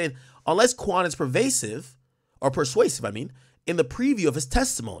apparently they're saying, unless Quan is persuasive, in the preview of his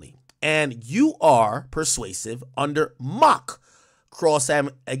testimony, and you are persuasive under mock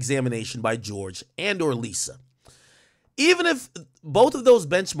cross-examination by George and or Lisa. Even if both of those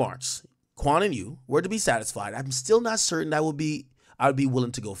benchmarks, Quan and you, were to be satisfied, I'm still not certain I would be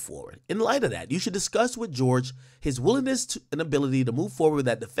willing to go forward. In light of that, you should discuss with George his willingness and ability to move forward with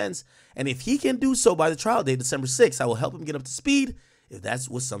that defense, and if he can do so by the trial date, December 6th, I will help him get up to speed if that's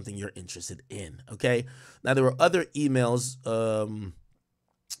was something you're interested in, okay? Now, there were other emails,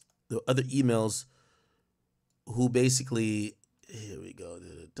 who basically, here we go.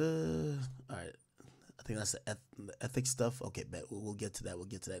 All right. I think that's the ethics stuff. Okay, bet. We'll get to that. We'll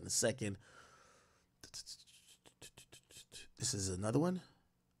get to that in a second. This is another one.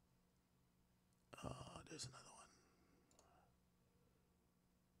 There's another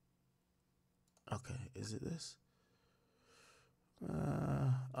one. Okay, is it this?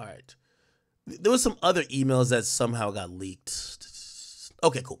 All right. There was some other emails that somehow got leaked.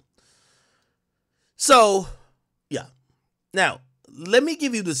 Okay, cool. So, yeah. Now, let me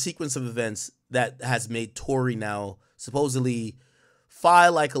give you the sequence of events that has made Tory now supposedly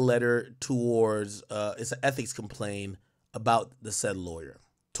file like a letter towards it's an ethics complaint about the said lawyer.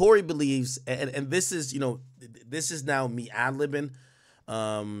 Tory believes, and this is, this is now me ad-libbing.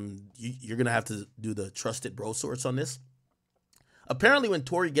 You're going to have to do the trusted bro source on this. Apparently, when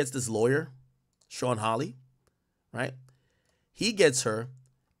Tory gets this lawyer, Sean Hawley, right? He gets her,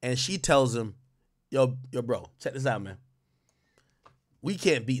 and she tells him, yo, bro, check this out, man. We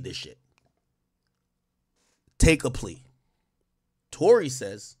can't beat this shit. Take a plea. Tory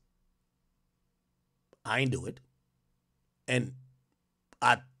says, I ain't do it. And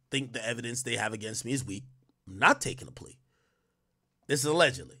I think the evidence they have against me is weak. I'm not taking a plea. This is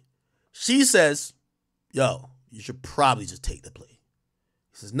allegedly. She says, yo, you should probably just take the plea.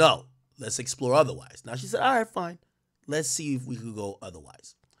 He says, no, let's explore otherwise. Now she said, all right, fine. Let's see if we could go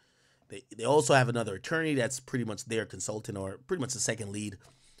otherwise. They also have another attorney that's pretty much their consultant or pretty much the second lead.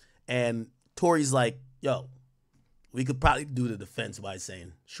 And Tory's like, yo, we could probably do the defense by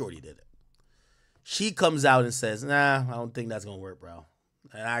saying Shorty did it. She comes out and says, nah, I don't think that's going to work, bro.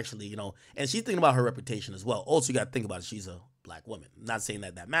 And actually, and she's thinking about her reputation as well. Also, you got to think about it. She's a black woman. I'm not saying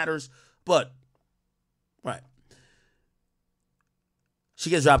that matters, but, right. She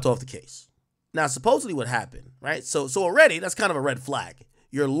gets dropped off the case. Now, supposedly what happened, right? So already, that's kind of a red flag.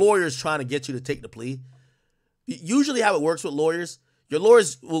 Your lawyer's trying to get you to take the plea. Usually how it works with lawyers, your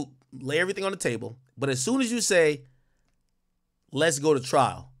lawyers will lay everything on the table, but as soon as you say, let's go to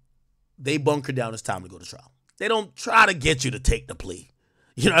trial, they bunker down it's time to go to trial. They don't try to get you to take the plea.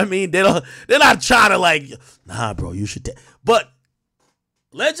 You know what I mean? They're not trying to like, nah, bro, you should take. But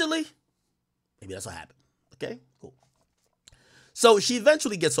allegedly, maybe that's what happened. Okay, cool. So she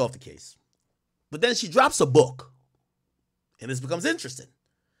eventually gets off the case, but then she drops a book, and this becomes interesting.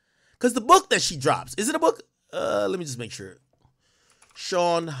 Because the book that she drops, is it a book? Let me just make sure.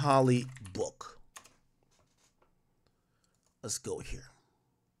 Sean Hawley book. Let's go here.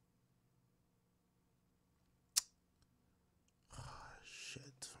 Oh,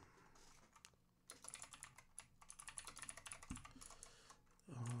 shit.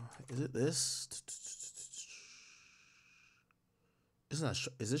 Is it this?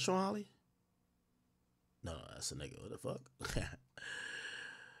 Is it Sean Hawley? No, that's a nigga. What the fuck?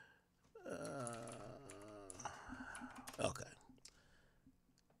 Okay.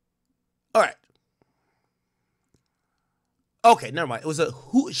 All right. Okay, never mind. It was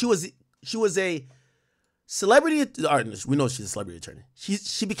she was a celebrity artist. We know she's a celebrity attorney.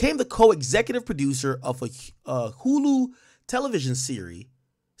 She became the co-executive producer of a Hulu television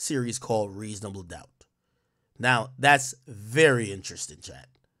series called Reasonable Doubt. Now, that's very interesting, chat.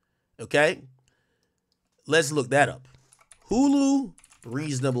 Okay? Let's look that up. Hulu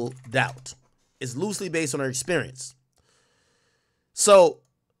Reasonable Doubt is loosely based on her experience. So,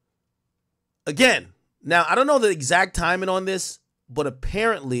 again, now I don't know the exact timing on this, but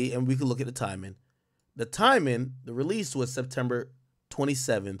apparently, and we can look at the timing, the release was September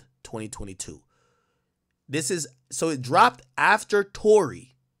 27th, 2022. So it dropped after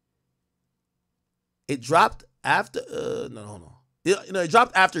Tory. It dropped after, it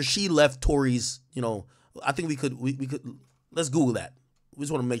dropped after she left Tory's, I think we could, let's Google that. We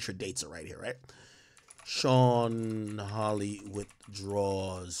just want to make sure dates are right here, right? Sean Hawley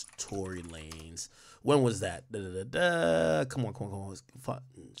withdraws Tory Lanez. When was that? Come on.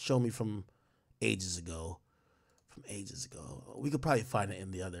 Show me from ages ago. from ages ago. We could probably find it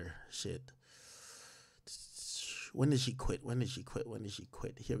in the other shit. When did she quit? When did she quit? When did she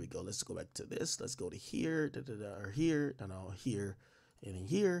quit? Here we go. Let's go back to this. Let's go to here, or here, no, here, and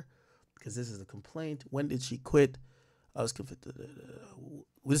here, because this is a complaint. When did she quit? I was convicted.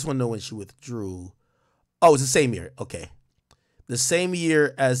 We just want to know when she withdrew. Oh, it's the same year. Okay, the same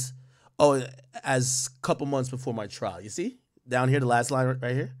year as a couple months before my trial. You see down here, the last line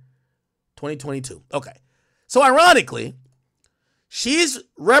right here, 2022. Okay, so ironically, she's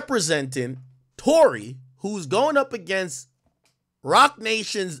representing Tory, who's going up against Roc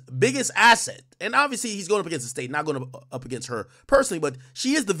Nation's biggest asset. And obviously he's going up against the state, not going up against her personally, but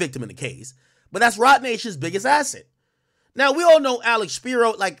she is the victim in the case. But that's Roc Nation's biggest asset. Now, we all know Alex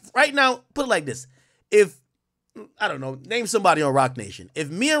Spiro. Like, right now, put it like this. If, I don't know, name somebody on Roc Nation. If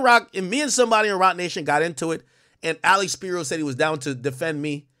me and somebody on Roc Nation got into it and Alex Spiro said he was down to defend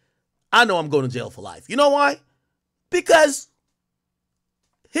me, I know I'm going to jail for life. You know why? Because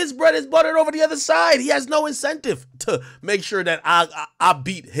his bread is buttered over the other side. He has no incentive to make sure that I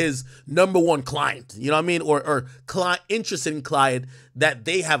beat his number one client. You know what I mean? Or client interested in client that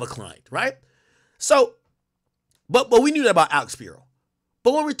they have a client, right? So, but we knew that about Alex Spiro.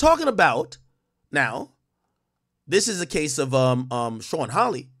 But when we're talking about now, this is a case of Sean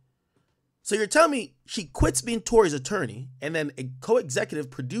Holly. So you're telling me she quits being Tory's attorney, and then a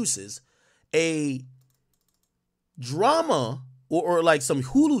co-executive produces a drama or like some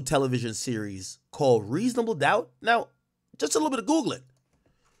Hulu television series called Reasonable Doubt. Now, just a little bit of Google it.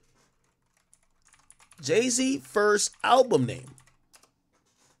 Jay-Z first album name.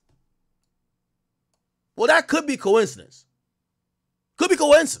 Well, that could be coincidence. Could be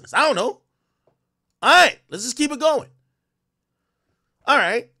coincidence. I don't know. All right, let's just keep it going. All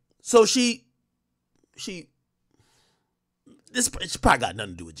right, so she probably got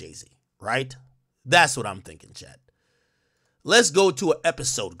nothing to do with Jay-Z, right? That's what I'm thinking, Chad. Let's go to an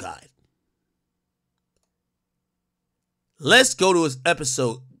episode guide. Let's go to his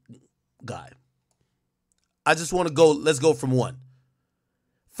episode guide. I just want to go, let's go from one.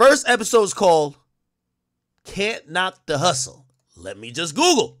 First episode is called Can't Knock the Hustle. Let me just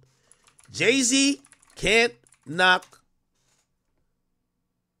Google. Jay-Z Can't Knock.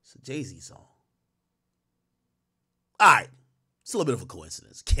 It's a Jay-Z song. All right. It's a little bit of a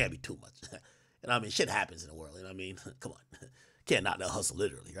coincidence. Can't be too much. And I mean, shit happens in the world. You know what I mean? Come on. Can't knock the hustle,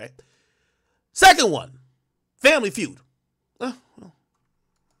 literally, right? Second one, Family Feud. I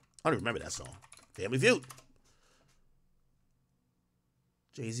don't even remember that song. Family Feud.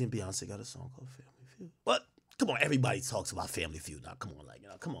 Jay-Z and Beyonce got a song called Family Feud. But come on, everybody talks about Family Feud now. Come on, like,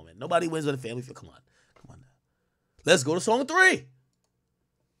 come on, man. Nobody wins with a Family Feud. Come on now. Let's go to song 3.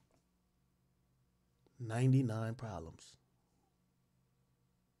 99 Problems.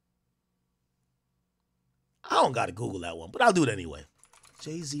 I don't got to Google that one, but I'll do it anyway.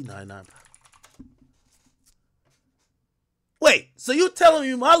 Jay-Z 99. Wait, so you telling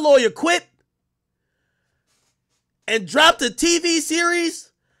me my lawyer quit and dropped a TV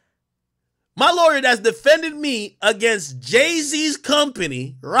series? My lawyer that's defended me against Jay-Z's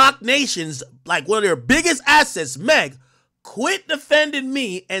company, Roc Nation's, like one of their biggest assets, MEG, quit defending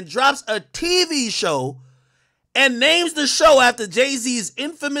me and drops a TV show and names the show after Jay-Z's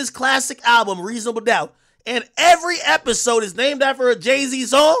infamous classic album, Reasonable Doubt. And every episode is named after a Jay-Z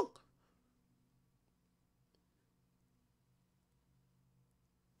song?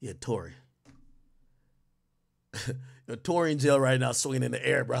 Yeah, Tory. Tory in jail right now swinging in the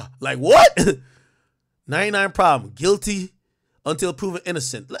air, bro. Like, what? 99 Problem. Guilty until proven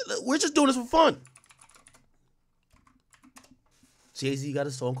innocent. We're just doing this for fun. Jay-Z got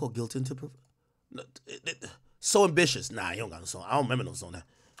a song called Guilty Until Proven. So Ambitious. Nah, he don't got a song. I don't remember no song now.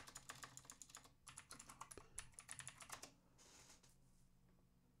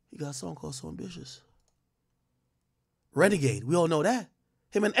 He got a song called So Ambitious. Renegade. We all know that.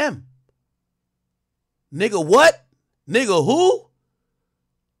 Him and M. Nigga what? Nigga who?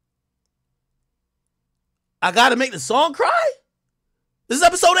 I gotta make the song cry? This is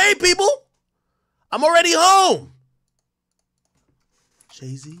episode 8, people. I'm already home.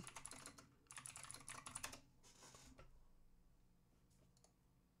 Jay-Z.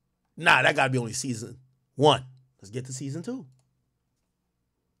 Nah, that gotta be only season 1. Let's get to season 2.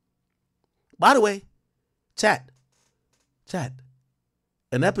 By the way, chat,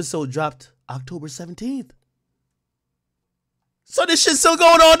 an episode dropped October 17th. So this shit's still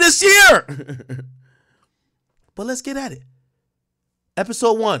going on this year. But let's get at it.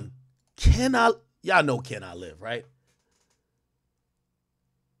 Episode 1, y'all know Can I Live, right?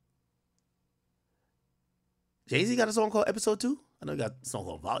 Jay-Z got a song called Episode 2? I know he got a song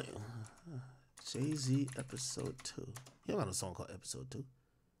called Volume. Jay-Z episode 2. You don't got a song called episode 2.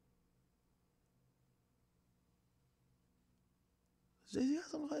 Jay-Z got a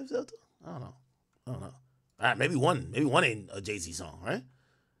song called episode 2? I don't know. All right, maybe one ain't a Jay-Z song, right?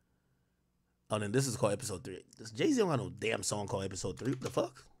 Oh, then this is called episode 3. This Jay-Z don't got no damn song called episode 3. What the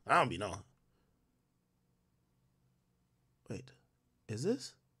fuck? I don't be knowing. Wait, is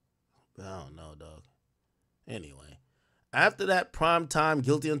this? I don't know, dog. Anyway, after that prime time,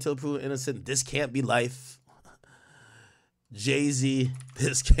 guilty until proven innocent, this can't be life. Jay-Z,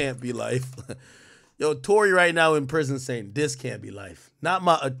 this can't be life. Yo, Tory right now in prison saying this can't be life. Not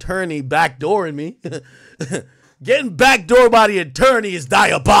my attorney backdooring me. Getting backdoored by the attorney is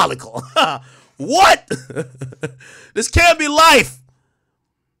diabolical. What? This can't be life.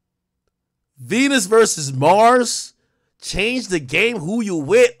 Venus versus Mars. Change the game. Who you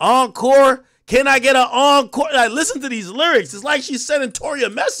with? Encore. Can I get an encore? Like, listen to these lyrics. It's like she's sending Tory a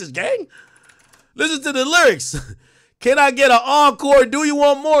message, gang. Listen to the lyrics. Can I get an encore? Do you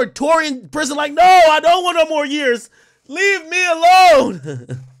want more? Tory in prison like, no, I don't want no more years. Leave me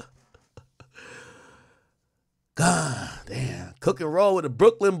alone. God damn. Cook and roll with the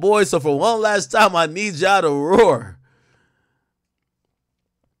Brooklyn boys. So for one last time, I need y'all to roar.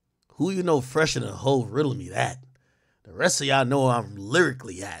 Who you know fresher than a hoe? Riddle me that. The rest of y'all know I'm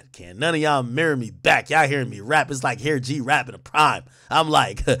lyrically at. Can none of y'all mirror me back? Y'all hearing me rap? It's like Hair G rapping a prime. I'm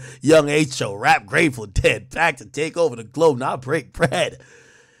like Young H.O. rap Grateful Dead. Back to take over the globe, not break bread.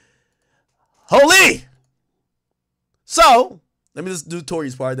 Holy! So, let me just do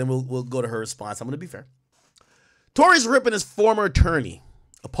Tory's part, then we'll go to her response. I'm going to be fair. Tory's ripping his former attorney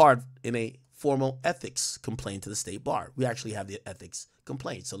apart in a formal ethics complaint to the state bar. We actually have the ethics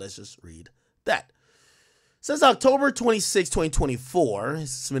complaint, so let's just read that. Since October 26, 2024,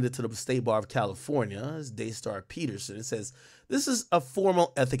 it's submitted to the State Bar of California, it's Daystar Peterson. It says, this is a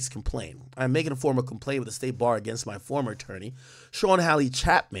formal ethics complaint. I'm making a formal complaint with the State Bar against my former attorney, Sean Halley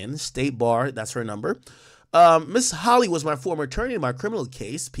Chapman, State Bar, that's her number. Miss Holly was my former attorney in my criminal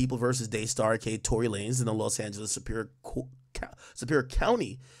case, People versus Daystar, aka Tory Lanez, in the Los Angeles Superior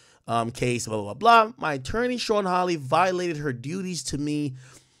County case, blah, blah, blah, blah. My attorney, Sean Halley, violated her duties to me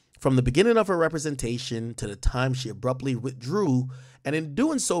from the beginning of her representation to the time she abruptly withdrew, and in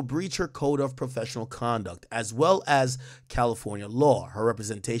doing so breached her code of professional conduct, as well as California law. Her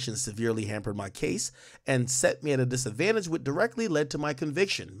representation severely hampered my case and set me at a disadvantage, which directly led to my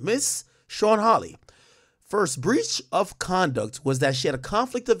conviction. Miss Sean Halley, first breach of conduct was that she had a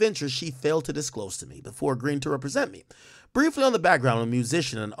conflict of interest she failed to disclose to me before agreeing to represent me. Briefly on the background, a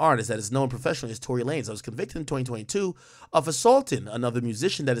musician and an artist that is known professionally as Tory Lanez. I was convicted in 2022 of assaulting another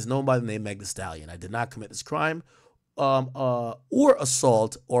musician that is known by the name MEG the Stallion. I did not commit this crime or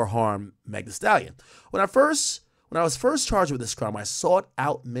assault or harm MEG the Stallion. When I was first charged with this crime, I sought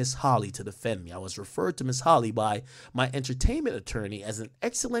out Miss Holly to defend me. I was referred to Miss Holly by my entertainment attorney as an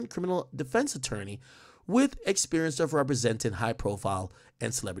excellent criminal defense attorney with experience of representing high-profile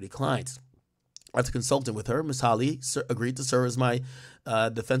and celebrity clients. After consulting with her, Ms. Holly agreed to serve as my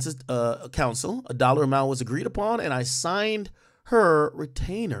defense counsel. A dollar amount was agreed upon, and I signed her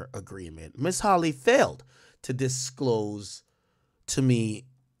retainer agreement. Ms. Holly failed to disclose to me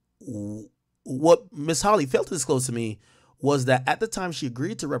what Ms. Holly failed to disclose to me was that at the time she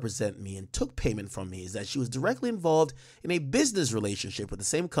agreed to represent me and took payment from me is that she was directly involved in a business relationship with the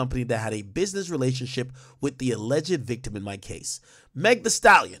same company that had a business relationship with the alleged victim in my case, MEG the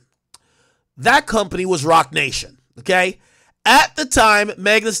Stallion. That company was ROC Nation, okay? At the time,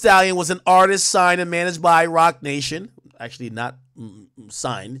 MEG the Stallion was an artist signed and managed by ROC Nation. Actually, not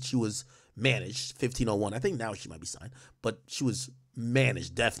signed. She was managed, 1501. I think now she might be signed, but she was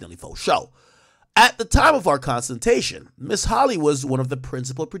managed definitely for show. At the time of our consultation, Miss Holly was one of the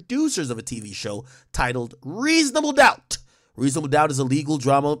principal producers of a TV show titled Reasonable Doubt. Reasonable Doubt is a legal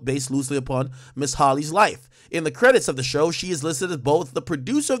drama based loosely upon Miss Holly's life. In the credits of the show, she is listed as both the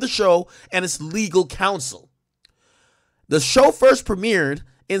producer of the show and its legal counsel. The show first premiered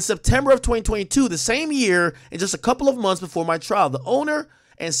in September of 2022, the same year, and just a couple of months before my trial. The owner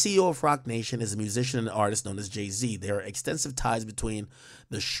and CEO of ROC Nation is a musician and artist known as Jay-Z. There are extensive ties between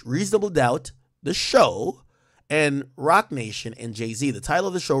the Reasonable Doubt, the show, and ROC Nation and Jay-Z. The title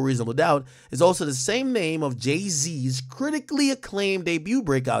of the show, Reasonable Doubt, is also the same name of Jay-Z's critically acclaimed debut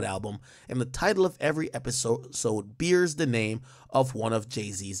breakout album, and the title of every episode bears the name of one of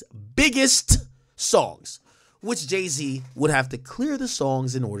Jay-Z's biggest songs, which Jay-Z would have to clear the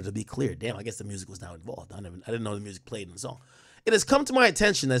songs in order to be cleared. Damn, I guess the music was now involved. I didn't know the music played in the song. It has come to my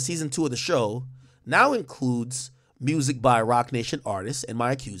attention that season 2 of the show now includes music by ROC Nation artists and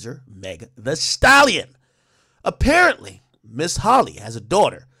my accuser, MEG the Stallion. Apparently, Miss Holly has a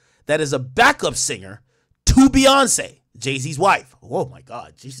daughter that is a backup singer to Beyonce, Jay-Z's wife. Oh my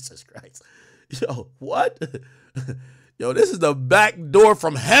God, Jesus Christ. Yo, what? Yo, this is the back door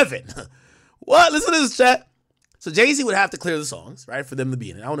from heaven. What? Listen to this, chat. So Jay-Z would have to clear the songs, right, for them to be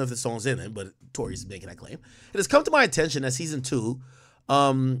in it. I don't know if the song's in it, but Tory's making that claim. It has come to my attention that season 2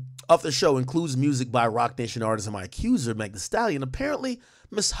 of the show includes music by Roc Nation artist and my accuser, Meg Thee Stallion. Apparently,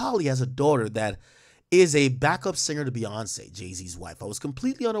 Miss Holly has a daughter that is a backup singer to Beyonce, Jay-Z's wife. I was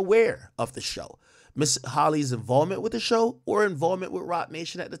completely unaware of the show. Miss Holly's involvement with the show or involvement with Roc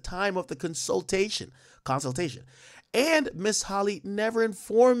Nation at the time of the consultation. And Miss Holly never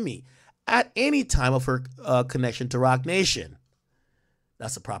informed me at any time of her connection to Roc Nation.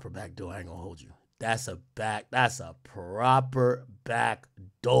 That's a proper back door. I ain't gonna hold you. That's a proper back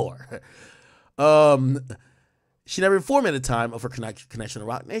door. She never informed me at the time of her connection to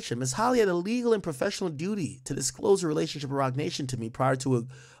Roc Nation. Miss Holly had a legal and professional duty to disclose her relationship with Roc Nation to me prior to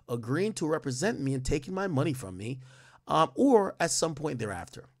agreeing to represent me and taking my money from me, or at some point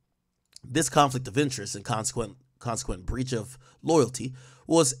thereafter. This conflict of interest and consequent breach of loyalty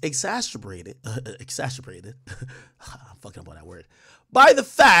was exacerbated, I'm fucking up on that word, by the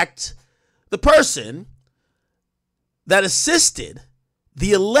fact the person that assisted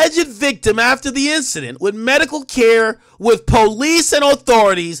the alleged victim after the incident with medical care, with police and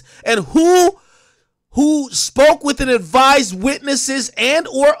authorities, and who spoke with and advised witnesses and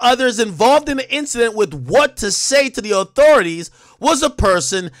or others involved in the incident with what to say to the authorities was a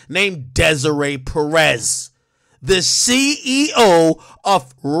person named Desiree Perez, the CEO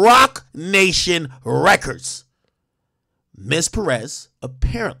of Roc Nation Records. Miss Perez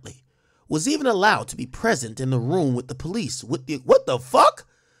apparently was even allowed to be present in the room with the police. What the fuck?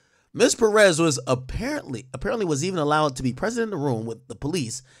 Miss Perez was apparently was even allowed to be present in the room with the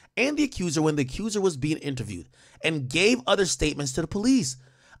police and the accuser when the accuser was being interviewed and gave other statements to the police.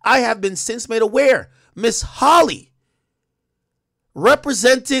 I have been since made aware Miss Holly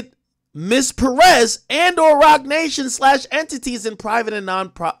represented Miss Perez and or Roc Nation / entities in private and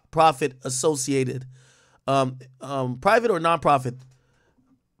non-profit associated, private or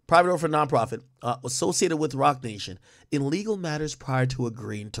for nonprofit associated with Roc Nation in legal matters prior to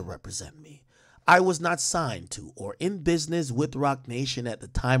agreeing to represent me. I was not signed to or in business with Roc Nation at the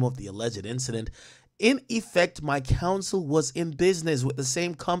time of the alleged incident. In effect, my counsel was in business with the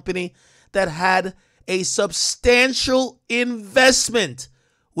same company that had a substantial investment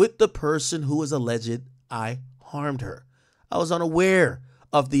with the person who was alleged I harmed her. I was unaware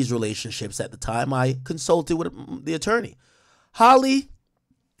of these relationships at the time. I consulted with the attorney.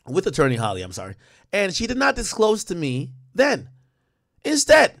 Attorney Holly, and she did not disclose to me then.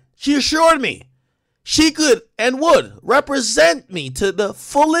 Instead, she assured me she could and would represent me to the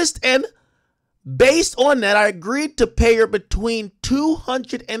fullest, and based on that, I agreed to pay her between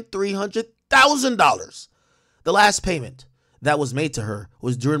 $200,000 and $300,000. The last payment that was made to her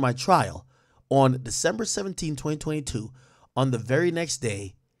was during my trial on December 17, 2022. On the very next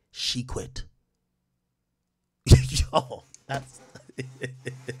day, she quit. Yo, that's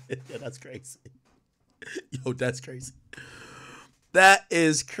crazy. Yo, that's crazy. That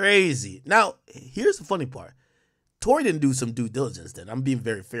is crazy. Now, here's the funny part. Tory didn't do some due diligence then. I'm being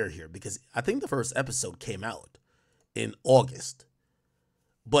very fair here because I think the first episode came out in August.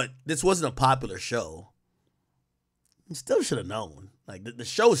 But this wasn't a popular show. You still should have known. Like, the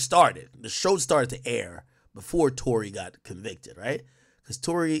show started. The show started to air before Tory got convicted, right? Because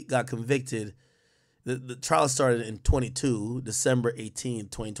Tory got convicted. The trial started in December 18,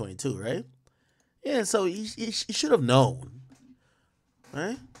 2022, right? Yeah, so you should have known,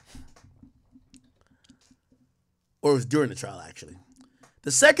 right? Or it was during the trial, actually.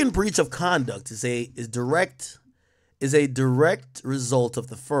 The second breach of conduct is a direct result of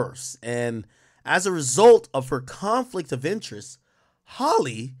the first, and as a result of her conflict of interest,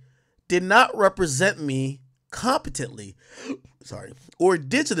 Holly did not represent me competently, or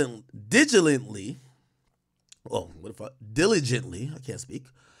diligently, I can't speak,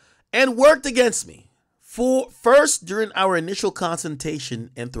 and worked against me. First, during our initial consultation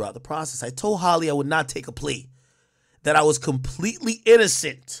and throughout the process, I told Holly I would not take a plea, that I was completely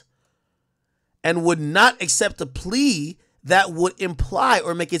innocent, and would not accept a plea that would imply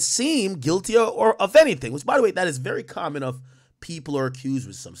or make it seem guilty or of anything, which, by the way, that is very common of people are accused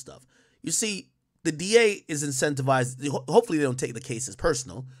with some stuff. You see, the DA is incentivized. Hopefully they don't take the case as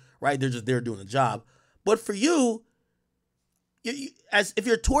personal, right? They're just there doing a job. But for you, as if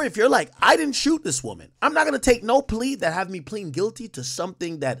you're Tory, if you're like, I didn't shoot this woman, I'm not going to take no plea that have me pleading guilty to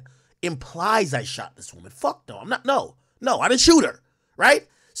something that implies I shot this woman. Fuck no. I'm not. No, I didn't shoot her, right?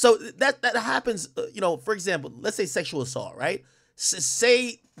 So that happens, for example, let's say sexual assault, right?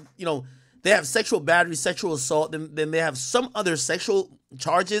 Say they have sexual battery, sexual assault, then they have some other sexual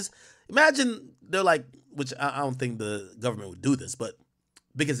charges. Imagine they're like, which I don't think the government would do this, but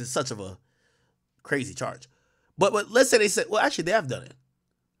because it's such of a crazy charge. But let's say they said, well, actually they have done it.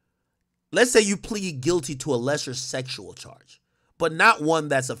 Let's say you plead guilty to a lesser sexual charge, but not one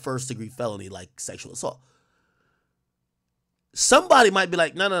that's a first-degree felony like sexual assault. Somebody might be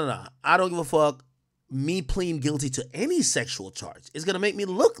like, no, I don't give a fuck. Me pleading guilty to any sexual charge is going to make me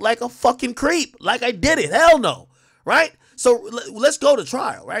look like a fucking creep, like I did it. Hell no, right? So let's go to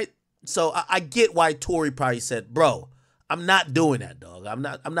trial, right? So I get why Tory probably said, bro, I'm not doing that, dog.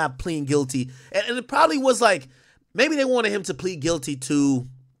 I'm not pleading guilty. And it probably was like, maybe they wanted him to plead guilty to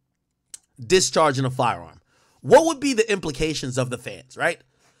discharging a firearm. What would be the implications of the fans, right?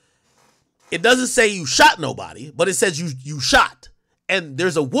 It doesn't say you shot nobody, but it says you shot. And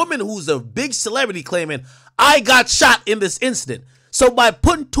there's a woman who's a big celebrity claiming, I got shot in this incident. So by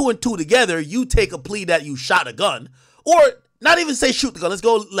putting 2 and 2 together, you take a plea that you shot a gun, or not even say shoot the gun, let's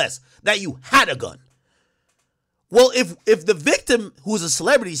go less, that you had a gun. Well, if the victim who's a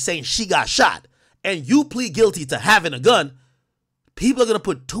celebrity is saying she got shot, and you plead guilty to having a gun, people are going to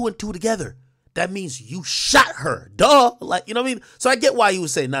put 2 and 2 together. That means you shot her. Duh. Like, you know what I mean? So I get why he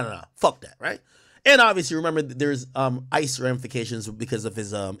was saying, no, fuck that, right? And obviously, remember, there's ICE ramifications because of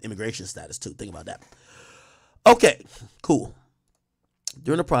his immigration status, too. Think about that. Okay, cool.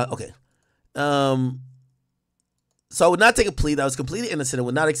 During the process, okay. So I would not take a plea that was completely innocent and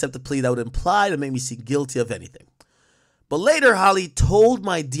would not accept a plea that would imply to make me seem guilty of anything. But later, Holly told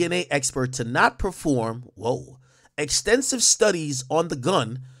my DNA expert to not perform, extensive studies on the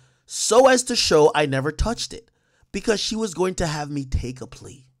gun so as to show I never touched it, because she was going to have me take a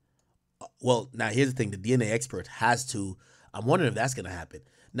plea. Well, now here's the thing. The DNA expert has to, I'm wondering if that's going to happen.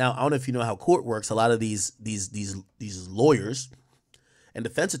 Now, I don't know if you know how court works. A lot of these lawyers and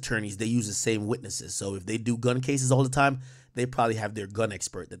defense attorneys, they use the same witnesses. So if they do gun cases all the time, they probably have their gun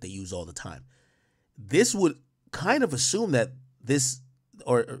expert that they use all the time. This would kind of assume that this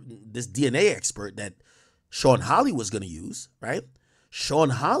DNA expert that Sean Holly was going to use, right? Sean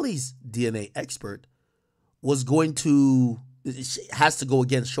Holly's DNA expert has to go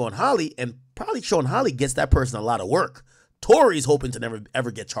against Sean Holly, and probably Sean Holly gets that person a lot of work. Tory's hoping to never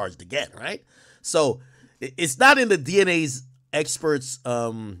ever get charged again, right? So it's not in the DNA's expert's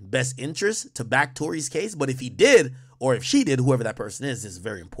best interest to back Tory's case, but if he did, or if she did, whoever that person is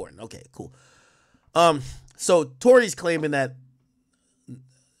very important. Okay, cool. So Tory's claiming that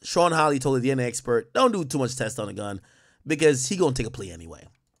Sean Holly told the DNA expert, don't do too much test on a gun because he gonna take a plea anyway.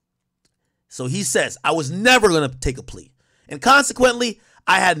 So he says, I was never gonna take a plea. And consequently,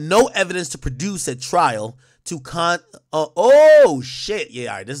 I had no evidence to produce at trial to oh shit.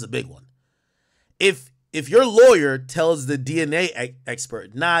 Yeah, all right, this is a big one. If your lawyer tells the DNA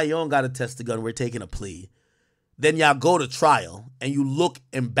expert, nah, you don't gotta test the gun, we're taking a plea, then y'all go to trial and you look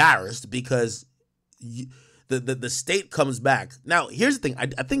embarrassed because the state comes back. Now, here's the thing.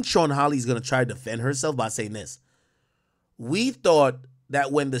 I think Sean Holly's going to try to defend herself by saying this. We thought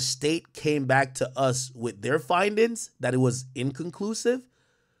that when the state came back to us with their findings, that it was inconclusive.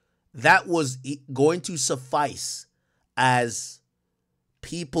 That was going to suffice as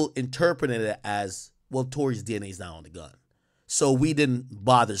people interpreted it as, well, Tory's DNA is not on the gun. So we didn't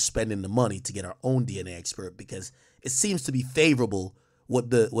bother spending the money to get our own DNA expert because it seems to be favorable what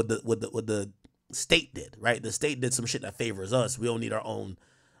the state did, right? The state did some shit that favors us. We don't need our own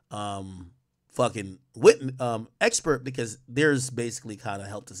fucking expert because theirs basically kind of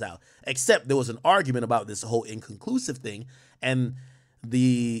helped us out. Except there was an argument about this whole inconclusive thing, and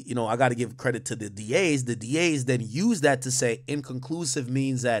I got to give credit to the DAs. The DAs then use that to say inconclusive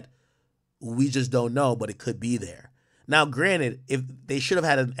means that we just don't know, but it could be there. Now, granted, if they should have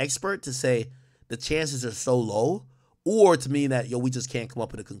had an expert to say the chances are so low, or to mean that we just can't come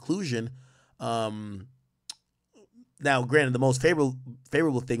up with a conclusion. Now, granted, the most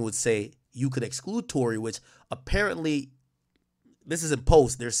favorable thing would say you could exclude Tory, which apparently, this is in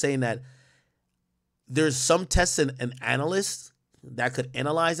post, they're saying that there's some tests and analysts that could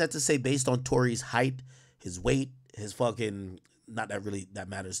analyze that to say based on Tory's height, his weight, his fucking, not that really that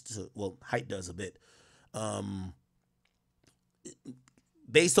matters to, well, height does a bit.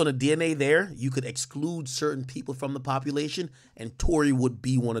 Based on the DNA there, you could exclude certain people from the population, and Tory would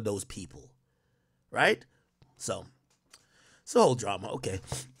be one of those people. Right? So, it's a whole drama. Okay.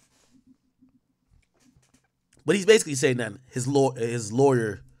 But he's basically saying that his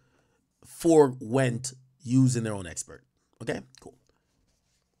lawyer forewent using their own expert. Okay? Cool.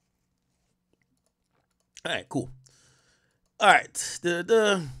 All right, cool. All right.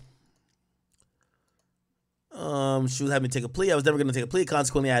 She was having me take a plea. I was never going to take a plea.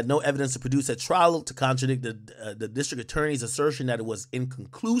 Consequently, I had no evidence to produce at trial to contradict the district attorney's assertion that it was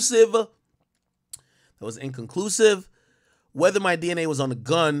inconclusive. That was inconclusive. Whether my DNA was on the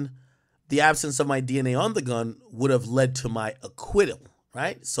gun, the absence of my DNA on the gun would have led to my acquittal,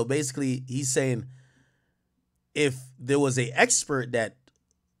 right? So basically, he's saying if there was an expert that,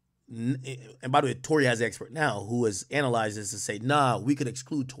 and by the way, Tory has an expert now who has analyzed this to say, nah, we could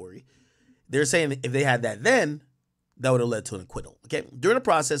exclude Tory. They're saying if they had that then, that would have led to an acquittal. Okay. During the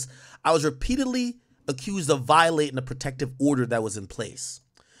process, I was repeatedly accused of violating the protective order that was in place.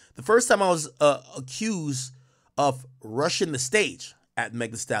 The first time I was accused of rushing the stage at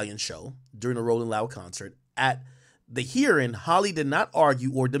Meg Thee Stallion's show during the Rolling Loud concert. At the hearing, Holly did not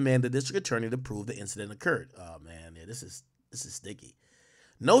argue or demand the district attorney to prove the incident occurred. Oh man, yeah, this is sticky.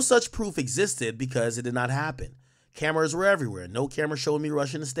 No such proof existed because it did not happen. Cameras were everywhere. No camera showed me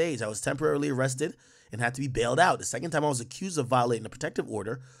rushing the stage. I was temporarily arrested and had to be bailed out. The second time I was accused of violating the protective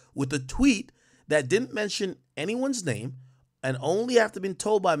order with a tweet that didn't mention anyone's name, and only after being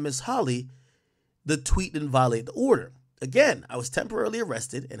told by Miss Holly the tweet didn't violate the order. Again, I was temporarily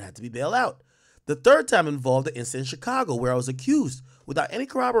arrested and had to be bailed out. The third time involved the incident in Chicago where I was accused without any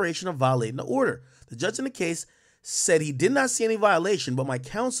corroboration of violating the order. The judge in the case said he did not see any violation, but my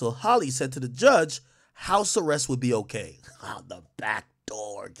counsel, Holly, said to the judge, house arrest would be okay. Out the back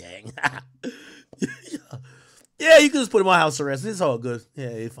door, gang. Yeah, you can just put him on house arrest. It's all good. Yeah,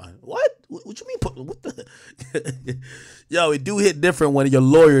 it's fine. What? What you mean? What the? Yo, it do hit different when your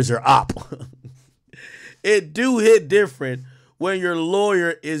lawyers are op. It do hit different when your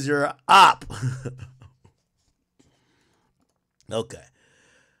lawyer is your op. Okay.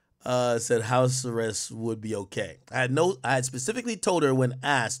 Said house arrest would be okay. I had specifically told her when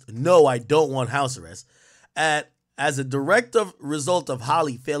asked, no, I don't want house arrest. As a direct result of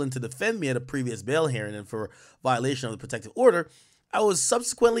Holly failing to defend me at a previous bail hearing and for violation of the protective order, I was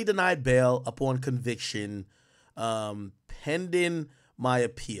subsequently denied bail upon conviction, pending my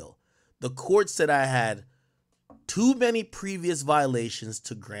appeal. The court said I had too many previous violations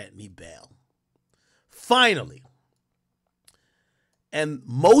to grant me bail. Finally, and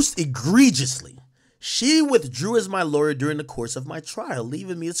most egregiously, she withdrew as my lawyer during the course of my trial,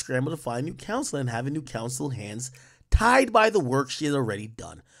 leaving me to scramble to find new counsel and having new counsel hands tied by the work she had already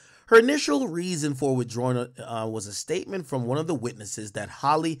done. Her initial reason for withdrawing was a statement from one of the witnesses that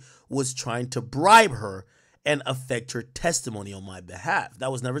Holly was trying to bribe her and affect her testimony on my behalf.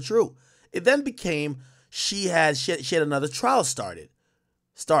 That was never true. It then became she had another trial starting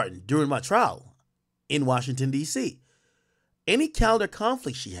during my trial in Washington, D.C. Any calendar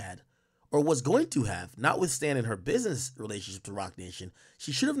conflict she had or was going to have, notwithstanding her business relationship to Roc Nation,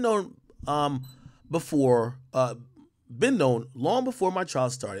 she should have known been known long before my trial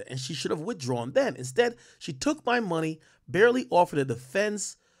started, and she should have withdrawn then. Instead, she took my money, barely offered a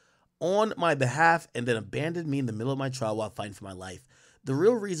defense on my behalf, and then abandoned me in the middle of my trial while fighting for my life. The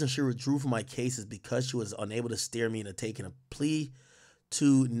real reason she withdrew from my case is because she was unable to steer me into taking a plea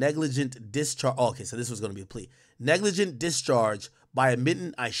to negligent discharge. Oh, okay, so this was going to be a plea. Negligent discharge by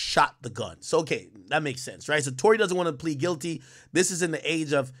admitting I shot the gun. So, okay, that makes sense, right? So Tory doesn't want to plead guilty. This is in the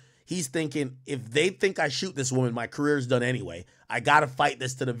age of he's thinking, if they think I shoot this woman, my career's done anyway. I got to fight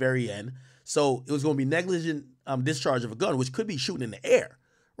this to the very end. So it was going to be negligent discharge of a gun, which could be shooting in the air,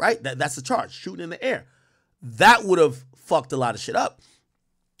 right? That's the charge, shooting in the air. That would have fucked a lot of shit up.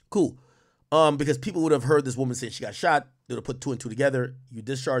 Cool. Because people would have heard this woman say she got shot. They would have put two and two together. You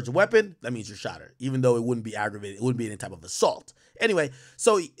discharge a weapon, that means you shot her, even though it wouldn't be aggravated. It wouldn't be any type of assault. Anyway,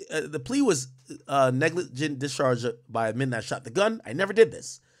 so the plea was negligent discharge by admitting I shot the gun. I never did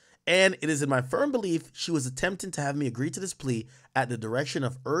this. And it is in my firm belief she was attempting to have me agree to this plea at the direction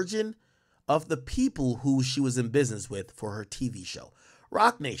of urging of the people who she was in business with for her TV show,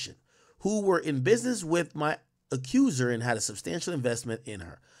 Roc Nation, who were in business with my accuser and had a substantial investment in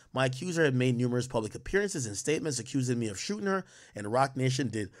her. My accuser had made numerous public appearances and statements accusing me of shooting her, and Roc Nation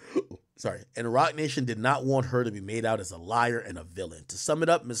did not want her to be made out as a liar and a villain. To sum it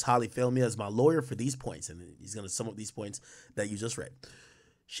up, Ms. Holly failed me as my lawyer for these points, and he's going to sum up these points that you just read.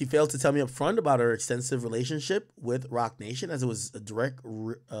 She failed to tell me up front about her extensive relationship with Roc Nation, as it was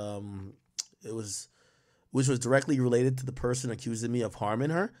which was directly related to the person accusing me of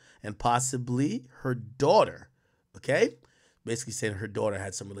harming her and possibly her daughter. Okay, basically saying her daughter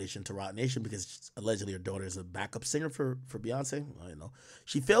had some relation to Roc Nation because allegedly her daughter is a backup singer for Beyonce. I don't know.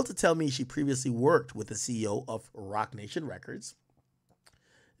 She failed to tell me she previously worked with the CEO of Roc Nation Records,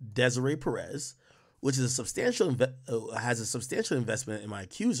 Desiree Perez, which is has a substantial investment in my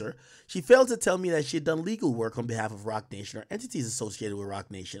accuser, she failed to tell me that she had done legal work on behalf of Roc Nation or entities associated with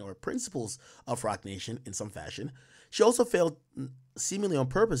Roc Nation or principals of Roc Nation in some fashion. She also failed, seemingly on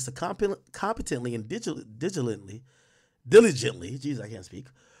purpose, to competently and diligently, geez, I can't speak,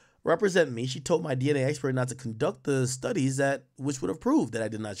 represent me. She told my DNA expert not to conduct the studies which would have proved that I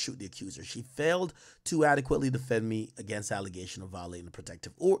did not shoot the accuser. She failed to adequately defend me against allegation of violating the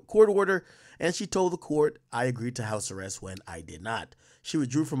protective court order, and she told the court I agreed to house arrest when I did not. She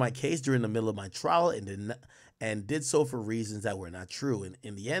withdrew from my case during the middle of my trial and did so for reasons that were not true. And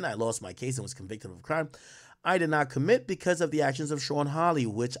in the end, I lost my case and was convicted of a crime I did not commit because of the actions of Sean Hawley,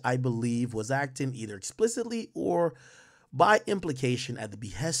 which I believe was acting either explicitly or by implication at the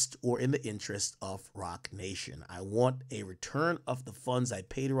behest or in the interest of Roc Nation. I want a return of the funds I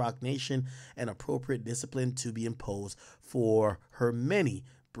paid Roc Nation and appropriate discipline to be imposed for her many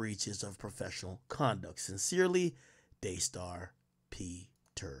breaches of professional conduct. Sincerely, Daystar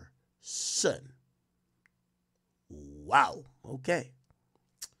Peterson. Wow. Okay.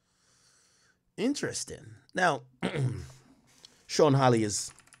 Interesting. Now, Sean Hawley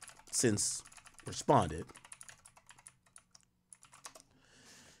has since responded.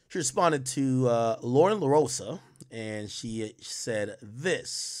 She responded to Lauren LaRosa, and she said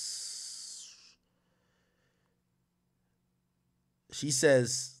this. She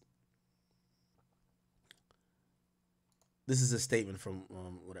says, this is a statement from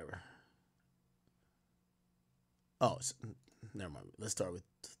whatever. Oh, never mind. Let's start with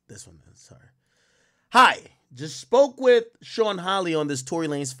this one then. Sorry. Hi, just spoke with Sean Hawley on this Tory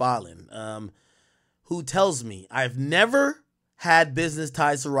Lanez filing, who tells me I've never had business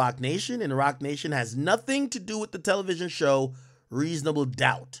ties to Roc Nation, and Roc Nation has nothing to do with the television show Reasonable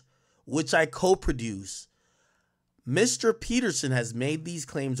Doubt, which I co-produce. Mr. Peterson has made these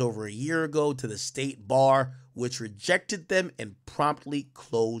claims over a year ago to the state bar, which rejected them and promptly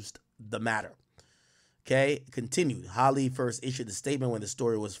closed the matter. Okay, continued. Hawley first issued a statement when the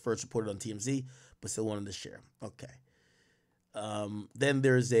story was first reported on TMZ, but still wanted to share. Okay. Then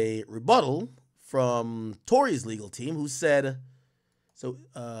there's a rebuttal from Tory's legal team who said,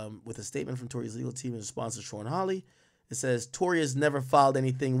 with a statement from Tory's legal team in response to Sean Hawley, it says, Tory has never filed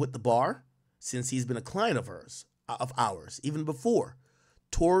anything with the bar since he's been a client of ours, even before.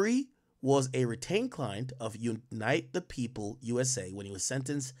 Tory was a retained client of Unite the People USA when he was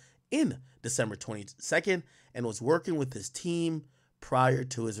sentenced in December 22nd and was working with his team prior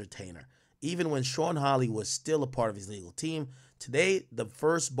to his retainer. Even when Sean Hawley was still a part of his legal team, today was the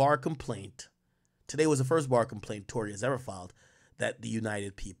first bar complaint Tory has ever filed that the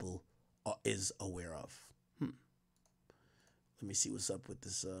United People is aware of. Let me see what's up with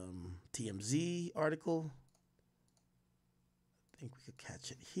this TMZ article. I think we could catch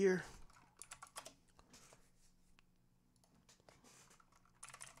it here.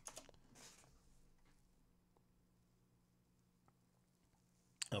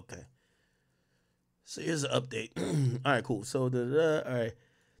 Okay. So here's an update. All right, cool. So all right.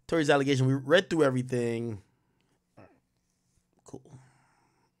 Tory's allegation. We read through everything. All right. Cool.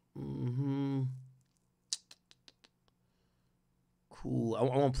 Cool. I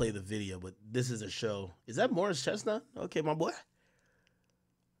won't play the video, but this is a show. Is that Morris Chestnut? Okay, my boy.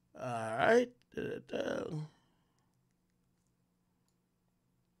 All right.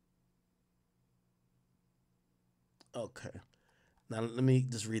 Okay. Now, let me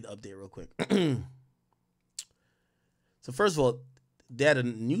just read the update real quick. So, first of all, they had a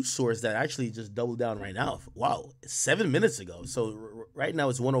news source that actually just doubled down right now. Wow, 7 minutes ago. So, right now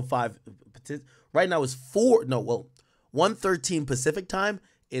it's 1:05. Right now it's 1:13 Pacific time.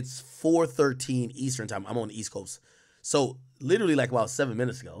 It's 4:13 Eastern time. I'm on the East Coast. So, literally like about 7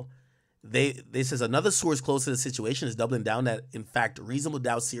 minutes ago, they says another source close to the situation is doubling down that, in fact, Reasonable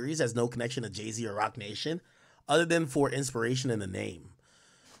Doubt series has no connection to Jay-Z or Roc Nation, other than for inspiration in the name.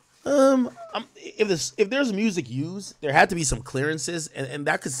 If there's music used, there had to be some clearances, and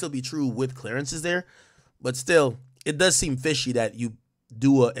that could still be true with clearances there. But still, it does seem fishy that you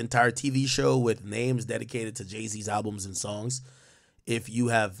do an entire TV show with names dedicated to Jay-Z's albums and songs. If you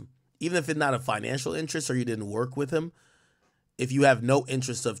have, even if it's not a financial interest or you didn't work with him, if you have no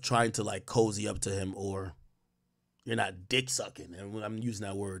interest of trying to like cozy up to him, or you're not dick sucking, and I'm using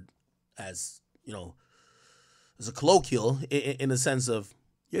that word as, you know, as a colloquial in the sense of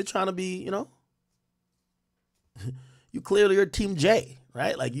you're trying to be, you know, you clearly are Team J,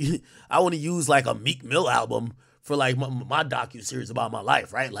 right? Like I want to use like a Meek Mill album for like my docu-series about my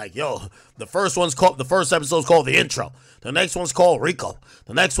life, right? Like, yo, the first episode's called The Intro. The next one's called Rico.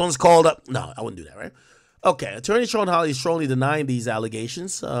 The next one's called, no, I wouldn't do that, right? Okay, attorney Sean Hawley is strongly denying these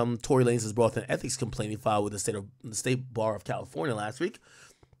allegations. Tory Lanez has brought an ethics complaint he filed with the State Bar of California last week.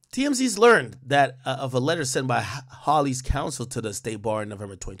 TMZ's learned that of a letter sent by Hawley's counsel to the State Bar in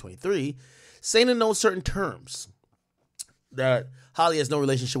November 2023, saying in no certain terms that Hawley has no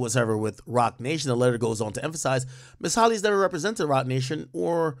relationship whatsoever with ROC Nation. The letter goes on to emphasize Ms. Hawley's never represented ROC Nation,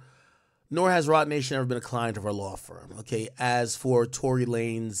 nor has ROC Nation ever been a client of our law firm. Okay, as for Tory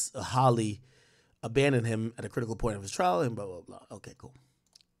Lanez, Hawley abandoned him at a critical point of his trial and blah, blah, blah. Okay, cool.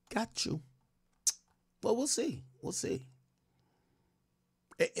 Got you. Well, we'll see. We'll see.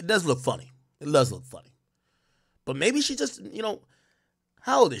 It does look funny. It does look funny. But maybe she just,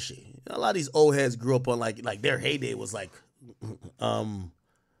 how old is she? A lot of these old heads grew up on like their heyday was like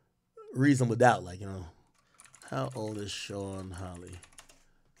Reasonable Doubt. How old is Sean Hawley?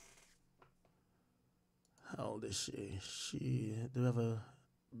 How old is she? Do we have a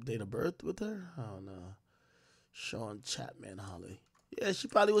date of birth with her? I don't know. Sean Chapman Hawley. Yeah, she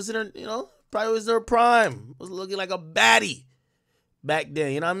probably was in her, probably was in her prime. Was looking like a baddie back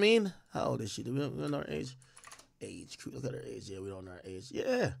then, you know what I mean? How old is she? Do we know her age? Age. Look at her age. Yeah, we don't know her age.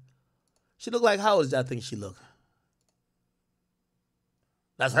 Yeah. She look like, how old does that think she look?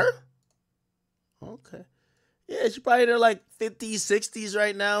 That's her? Okay. Yeah, she probably in her 50s, 60s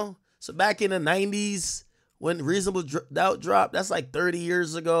right now. So back in the 90s, when Reasonable Doubt dropped, that's 30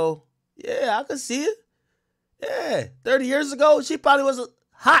 years ago. Yeah, I could see it. Yeah, 30 years ago, she probably was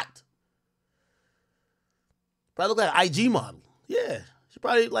hot. Probably looked like an IG model. Yeah, she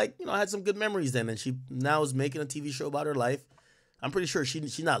probably had some good memories then, and she now is making a TV show about her life. I'm pretty sure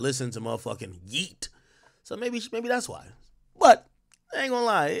she's not listening to motherfucking Yeet, so maybe that's why. But I ain't gonna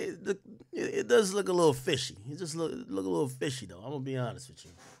lie, it does look a little fishy. It just look a little fishy though. I'm gonna be honest with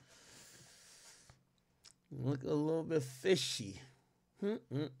you. Look a little bit fishy.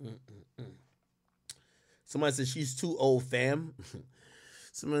 Somebody said she's too old, fam.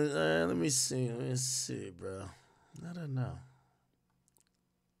 Somebody, let me see, bro. I don't know.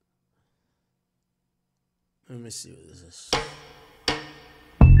 Let me see what this is.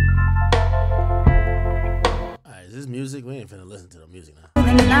 Alright, is this music? We ain't finna listen to the music now. I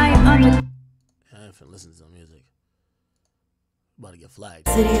ain't finna listen to the music. About to get flagged.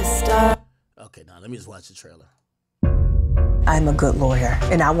 Okay, now let me just watch the trailer. I'm a good lawyer,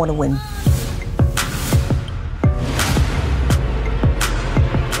 and I want to win.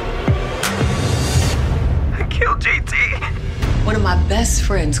 I killed JT. One of my best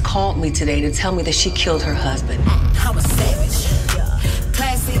friends called me today to tell me that she killed her husband. I'm a savage.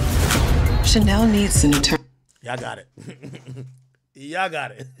 Classic. Chanel needs an attorney. Y'all got it. Y'all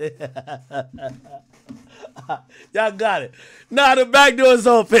got it. Y'all got it. Nah, the back door is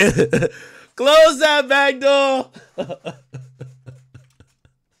open. Close that back door.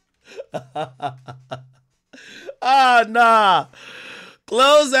 Nah.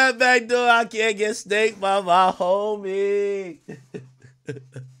 Close that back door. I can't get snaked by my homie.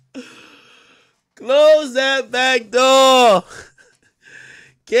 Close that back door.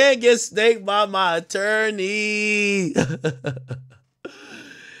 Can't get snaked by my attorney.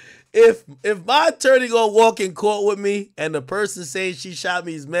 If my attorney gonna walk in court with me and the person saying she shot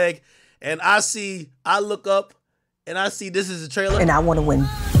me is Meg, and I look up and I see this is a trailer. And I want to win.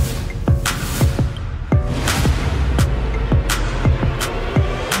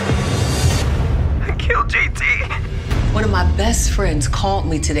 I killed JT. One of my best friends called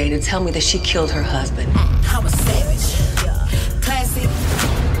me today to tell me that she killed her husband. I'm a savage. Classic.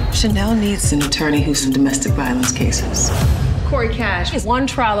 Chanel needs an attorney who's in domestic violence cases. Corey Cash is one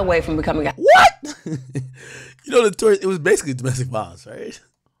trial away from becoming a What? It was basically domestic violence, right?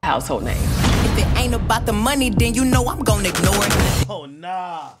 household name. If it ain't about the money, then you know I'm gonna ignore it. Oh,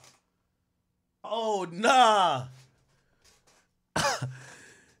 nah. Oh, nah.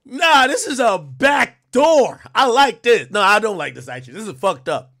 Nah, this is a back door. I like this. No, I don't like this, actually. This is fucked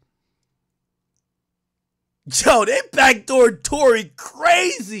up. Yo, they backdoored Tory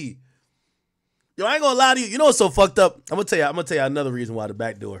crazy. Yo, I ain't gonna lie to you. You know what's so fucked up? I'm gonna tell you another reason why the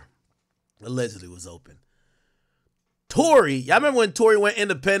back door allegedly was open. Tory, y'all remember when Tory went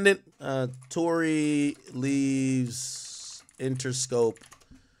independent? Tory leaves Interscope.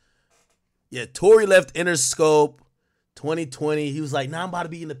 Yeah, Tory left Interscope 2020. He was like, nah, I'm about to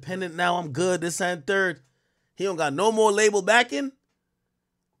be independent now. I'm good. This and third. He don't got no more label backing.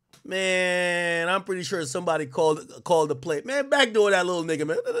 Man, I'm pretty sure somebody called the play. Man, backdoor that little nigga,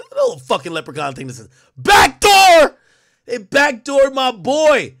 man. That little fucking leprechaun thing that says, backdoor! They backdoored my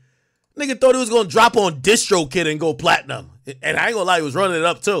boy. Nigga thought he was going to drop on DistroKid and go platinum. And I ain't going to lie, he was running it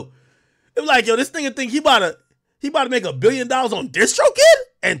up too. It was like, yo, this nigga think he about to make $1 billion on DistroKid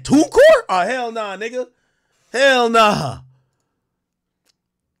and TuneCore? Oh, hell nah, nigga. Hell nah.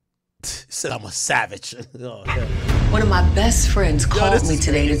 He said I'm a savage. Oh, hell. One of my best friends called me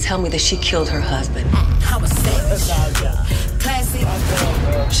today to tell me that she killed her husband. I'm a savage. Classic.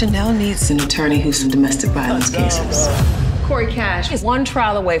 Chanel needs an attorney who's some domestic violence cases. Corey Cash is one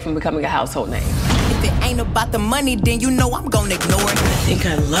trial away from becoming a household name. If it ain't about the money, then you know I'm gonna ignore it. I think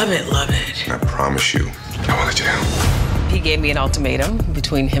I love it, love it. I promise you, I won't let you down. He gave me an ultimatum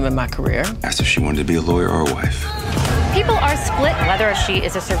between him and my career. Asked if she wanted to be a lawyer or a wife. People are split whether she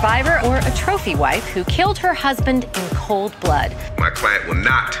is a survivor or a trophy wife who killed her husband in cold blood. My client will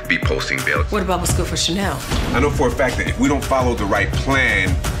not be posting bail. What about what's good for Chanel? I know for a fact that if we don't follow the right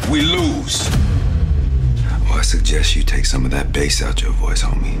plan, we lose. Well, I suggest you take some of that bass out your voice,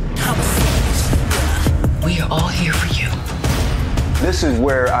 homie. I'm a savage. We are all here for you. This is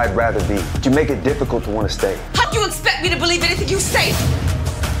where I'd rather be. You make it difficult to want to stay. How do you expect me to believe anything you say?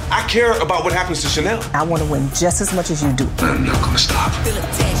 I care about what happens to Chanel. I want to win just as much as you do. I'm not gonna stop. Feel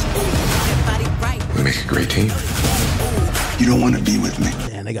attached. Ooh, that body right. We make a great team. You don't want to be with me,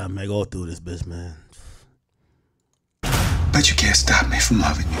 Man, they got Meg all through this bitch, man. but you can't stop me from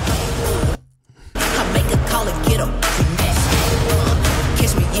loving you. I make a call and get up.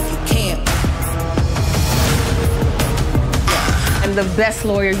 Kiss me if you can. I'm the best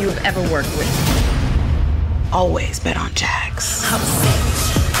lawyer you've ever worked with. Always bet on Jax. I'm a savage.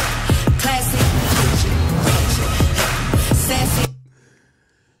 Classic. Sassy.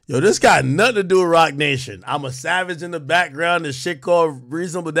 Yo, this got nothing to do with Rock Nation. I'm a savage in the background. This shit called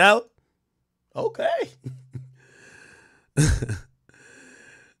Reasonable Doubt. Okay.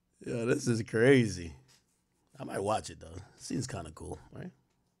 Yo, this is crazy. I might watch it though. Seems kind of cool, right?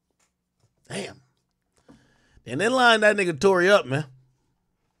 Damn. And then line that nigga Tory up, man.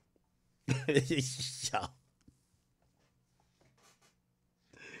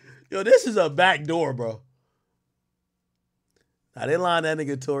 Yo, this is a back door, bro. Now they line that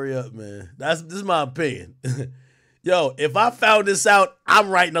nigga Tory up, man. This is my opinion. Yo, if I found this out, I'm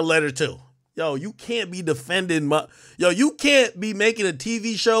writing a letter too. Yo, you can't be defending you can't be making a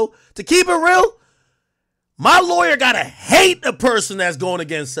TV show. To keep it real, my lawyer gotta hate the person that's going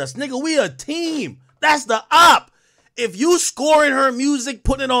against us. Nigga, we a team. That's the op. If you scoring her music,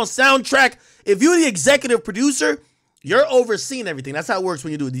 putting it on soundtrack, if you're the executive producer, you're overseeing everything. That's how it works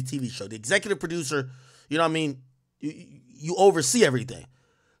when you do a TV show. The executive producer, you know what I mean? You oversee everything.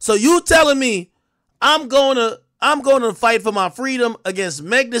 So you telling me I'm going to fight for my freedom against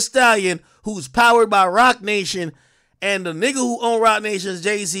Meg Thee Stallion, who's powered by Rock Nation, and the nigga who own Rock Nation is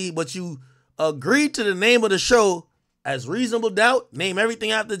Jay-Z, but you agreed to the name of the show as Reasonable Doubt, name everything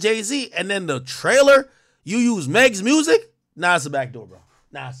after Jay-Z, and then the trailer, you use Meg's music? Nah, it's a back door, bro.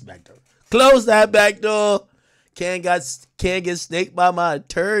 Nah, it's a back door. Close that back door. Can't get snaked by my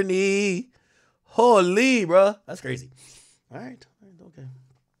attorney. Holy, bro. That's crazy. All right, okay.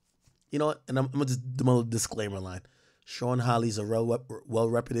 You know what? And I'm going to just do a disclaimer line. Sean Holly's a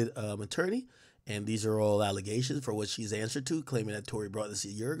well-reputed attorney, and these are all allegations for what she's answered to, claiming that Tory brought this a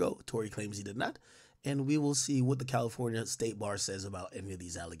year ago. Tory claims he did not. And we will see what the California State Bar says about any of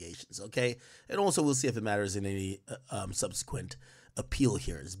these allegations, okay? And also we'll see if it matters in any subsequent appeal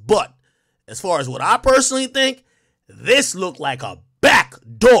hearings. But as far as what I personally think, this looked like a back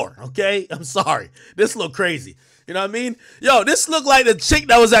door, okay? I'm sorry. This looked crazy. You know what I mean? Yo, this looked like the chick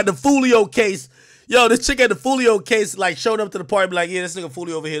that was at the Fulio case. Yo, this chick at the Fulio case, like, showed up to the party, be like, yeah, this nigga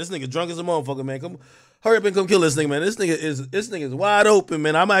Fulio over here. This nigga drunk as a motherfucker, man. Come hurry up and come kill this nigga, man. This nigga is wide open,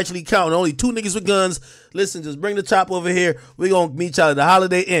 man. I'm actually counting only 2 niggas with guns. Listen, just bring the chop over here. We gonna meet y'all at the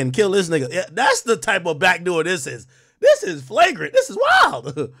Holiday Inn. Kill this nigga. Yeah, that's the type of backdoor this is. This is flagrant. This is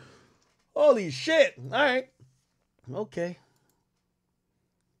wild. Holy shit. All right. Okay.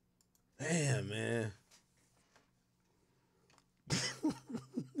 Damn, man.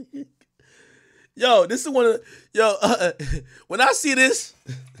 Yo, this is one of the, when I see this,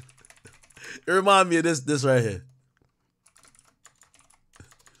 it reminds me of this right here.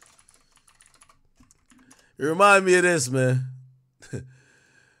 It reminds me of this, man. It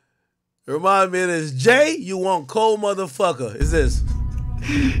reminds me of this. Jay, you want cold motherfucker. Is this?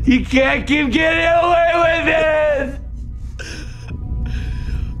 You can't keep getting away with it.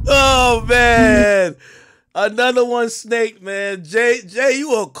 Oh, man. Another one snake, man. Jay,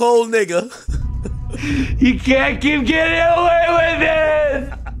 you a cold nigga. You can't keep getting away with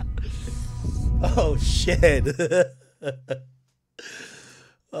it. Oh, shit.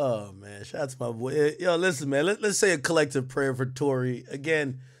 Oh, man. Shout out to my boy. Yo, listen, man. Let's say a collective prayer for Tory.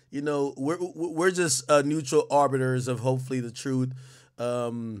 Again, you know, we're just neutral arbiters of hopefully the truth.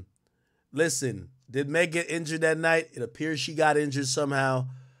 Listen, did Meg get injured that night? It appears she got injured somehow.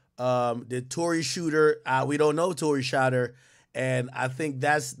 Did Tory shoot her? We don't know Tory shot her. And I think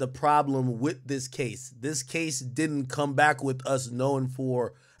that's the problem with this case. This case didn't come back with us knowing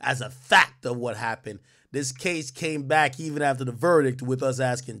for as a fact of what happened. This case came back even after the verdict with us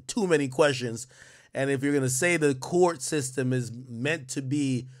asking too many questions. And if you're going to say the court system is meant to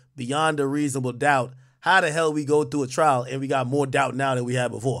be beyond a reasonable doubt, how the hell we go through a trial and we got more doubt now than we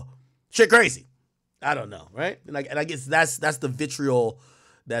had before? Shit crazy. I don't know, right? And I guess that's the vitriol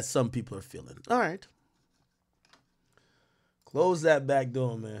that some people are feeling. All right. Close that back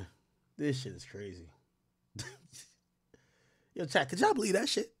door, man. This shit is crazy. Yo, chat, could y'all believe that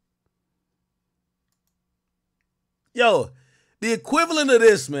shit? Yo, the equivalent of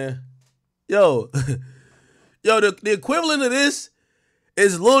this, man. Yo, the equivalent of this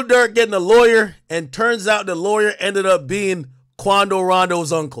is Lil Durk getting a lawyer, and turns out the lawyer ended up being Quando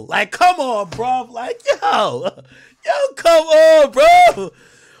Rondo's uncle. Like, come on, bro. Like, yo, come on, bro.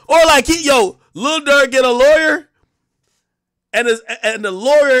 Or like, Lil Durk get a lawyer, and the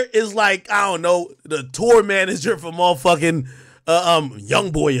lawyer is like, I don't know, the tour manager for motherfucking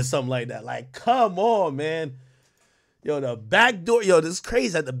Young Boy or something like that. Like, come on, man. Yo, the back door. Yo, this is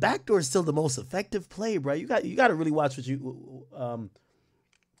crazy. The back door is still the most effective play, bro. You got to really watch what you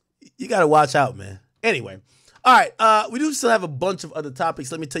got to watch out, man. Anyway, all right. We do still have a bunch of other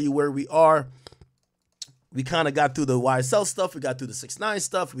topics. Let me tell you where we are. We kind of got through the YSL stuff. We got through the 6ix9ine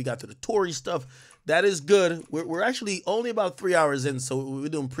stuff. We got through the Tory stuff. That is good. We're actually only about 3 hours in, so we're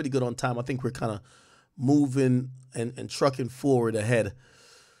doing pretty good on time. I think we're kind of moving and trucking forward ahead.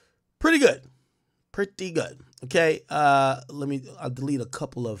 Pretty good. Pretty good. Okay. I'll delete a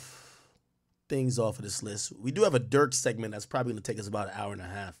couple of things off of this list. We do have a Dirk segment that's probably going to take us about an hour and a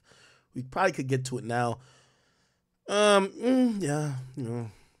half. We probably could get to it now.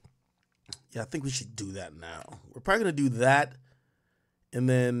 Yeah, I think we should do that now. We're probably going to do that. And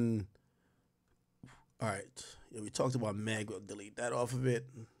then, all right. Yeah, we talked about Meg. We'll delete that off of it.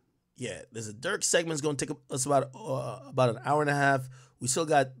 Yeah, there's a Dirk segment. It's going to take us about an hour and a half. We still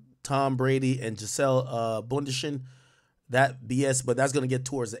got Tom Brady and Giselle Bundchen. That BS, but that's going to get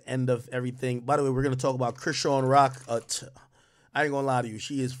towards the end of everything. By the way, we're going to talk about Krishan Rock. I ain't going to lie to you.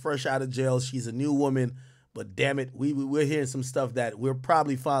 She is fresh out of jail. She's a new woman. But damn it, we're hearing some stuff that we're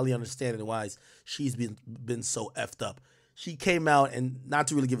probably finally understanding why she's been so effed up. She came out, and not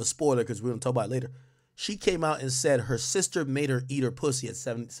to really give a spoiler because we're going to talk about it later, she came out and said her sister made her eat her pussy at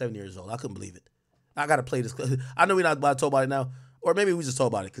 7 years old. I couldn't believe it. I got to play this. I know we're not about to talk about it now, or maybe we just talk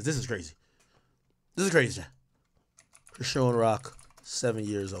about it because this is crazy. This is crazy, Jack. Krishan Rock, 7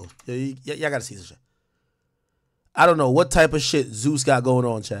 years old. Y'all got to see this shit. I don't know what type of shit Zeus got going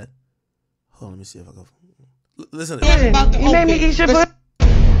on, Chad. Hold on, let me see if I go. Listen to this. You made me eat your butt.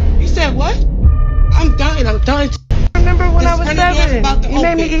 You said what? I'm done. Remember when I was 7? You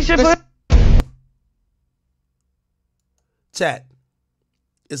made me eat your butt. Chat.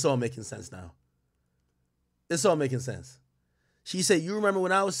 It's all making sense now. It's all making sense. She said, you remember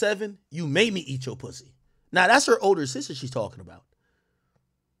when I was 7? You made me eat your pussy. Now, that's her older sister she's talking about.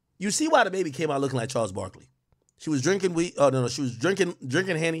 You see why the baby came out looking like Charles Barkley. She was drinking weed. Oh, no. She was drinking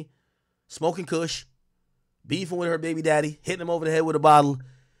Henny, smoking Kush, beefing with her baby daddy, hitting him over the head with a bottle.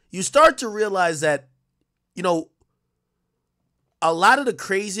 You start to realize that, a lot of the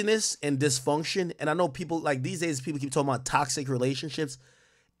craziness and dysfunction, and I know people, like these days, people keep talking about toxic relationships,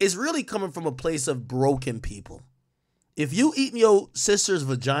 is really coming from a place of broken people. If you eating your sister's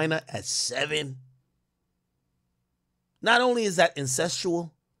vagina at 7, not only is that incestual,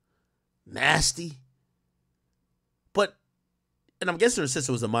 nasty, but, and I'm guessing her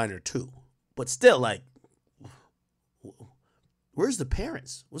sister was a minor too, but still, like, where's the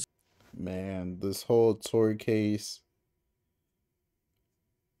parents? Man, this whole Tory case,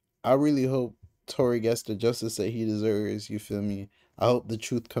 I really hope Tory gets the justice that he deserves, you feel me? I hope the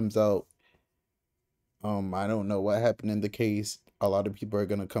truth comes out. I don't know what happened in the case. A lot of people are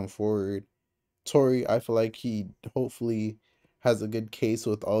going to come forward. Tory, I feel like he hopefully has a good case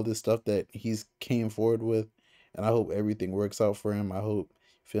with all this stuff that he's came forward with. And I hope everything works out for him. I hope,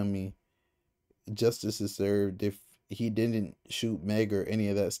 feel me, justice is served. If he didn't shoot Meg or any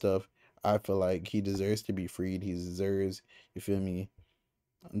of that stuff, I feel like he deserves to be freed. He deserves, you feel me,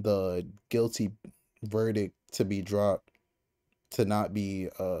 the guilty verdict to be dropped, to not be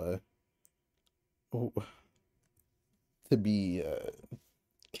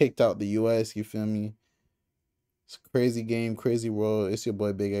kicked out the US, you feel me? It's a crazy game, crazy world. It's your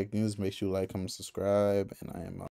boy Big Act News. Make sure you like, comment, subscribe, and I am out.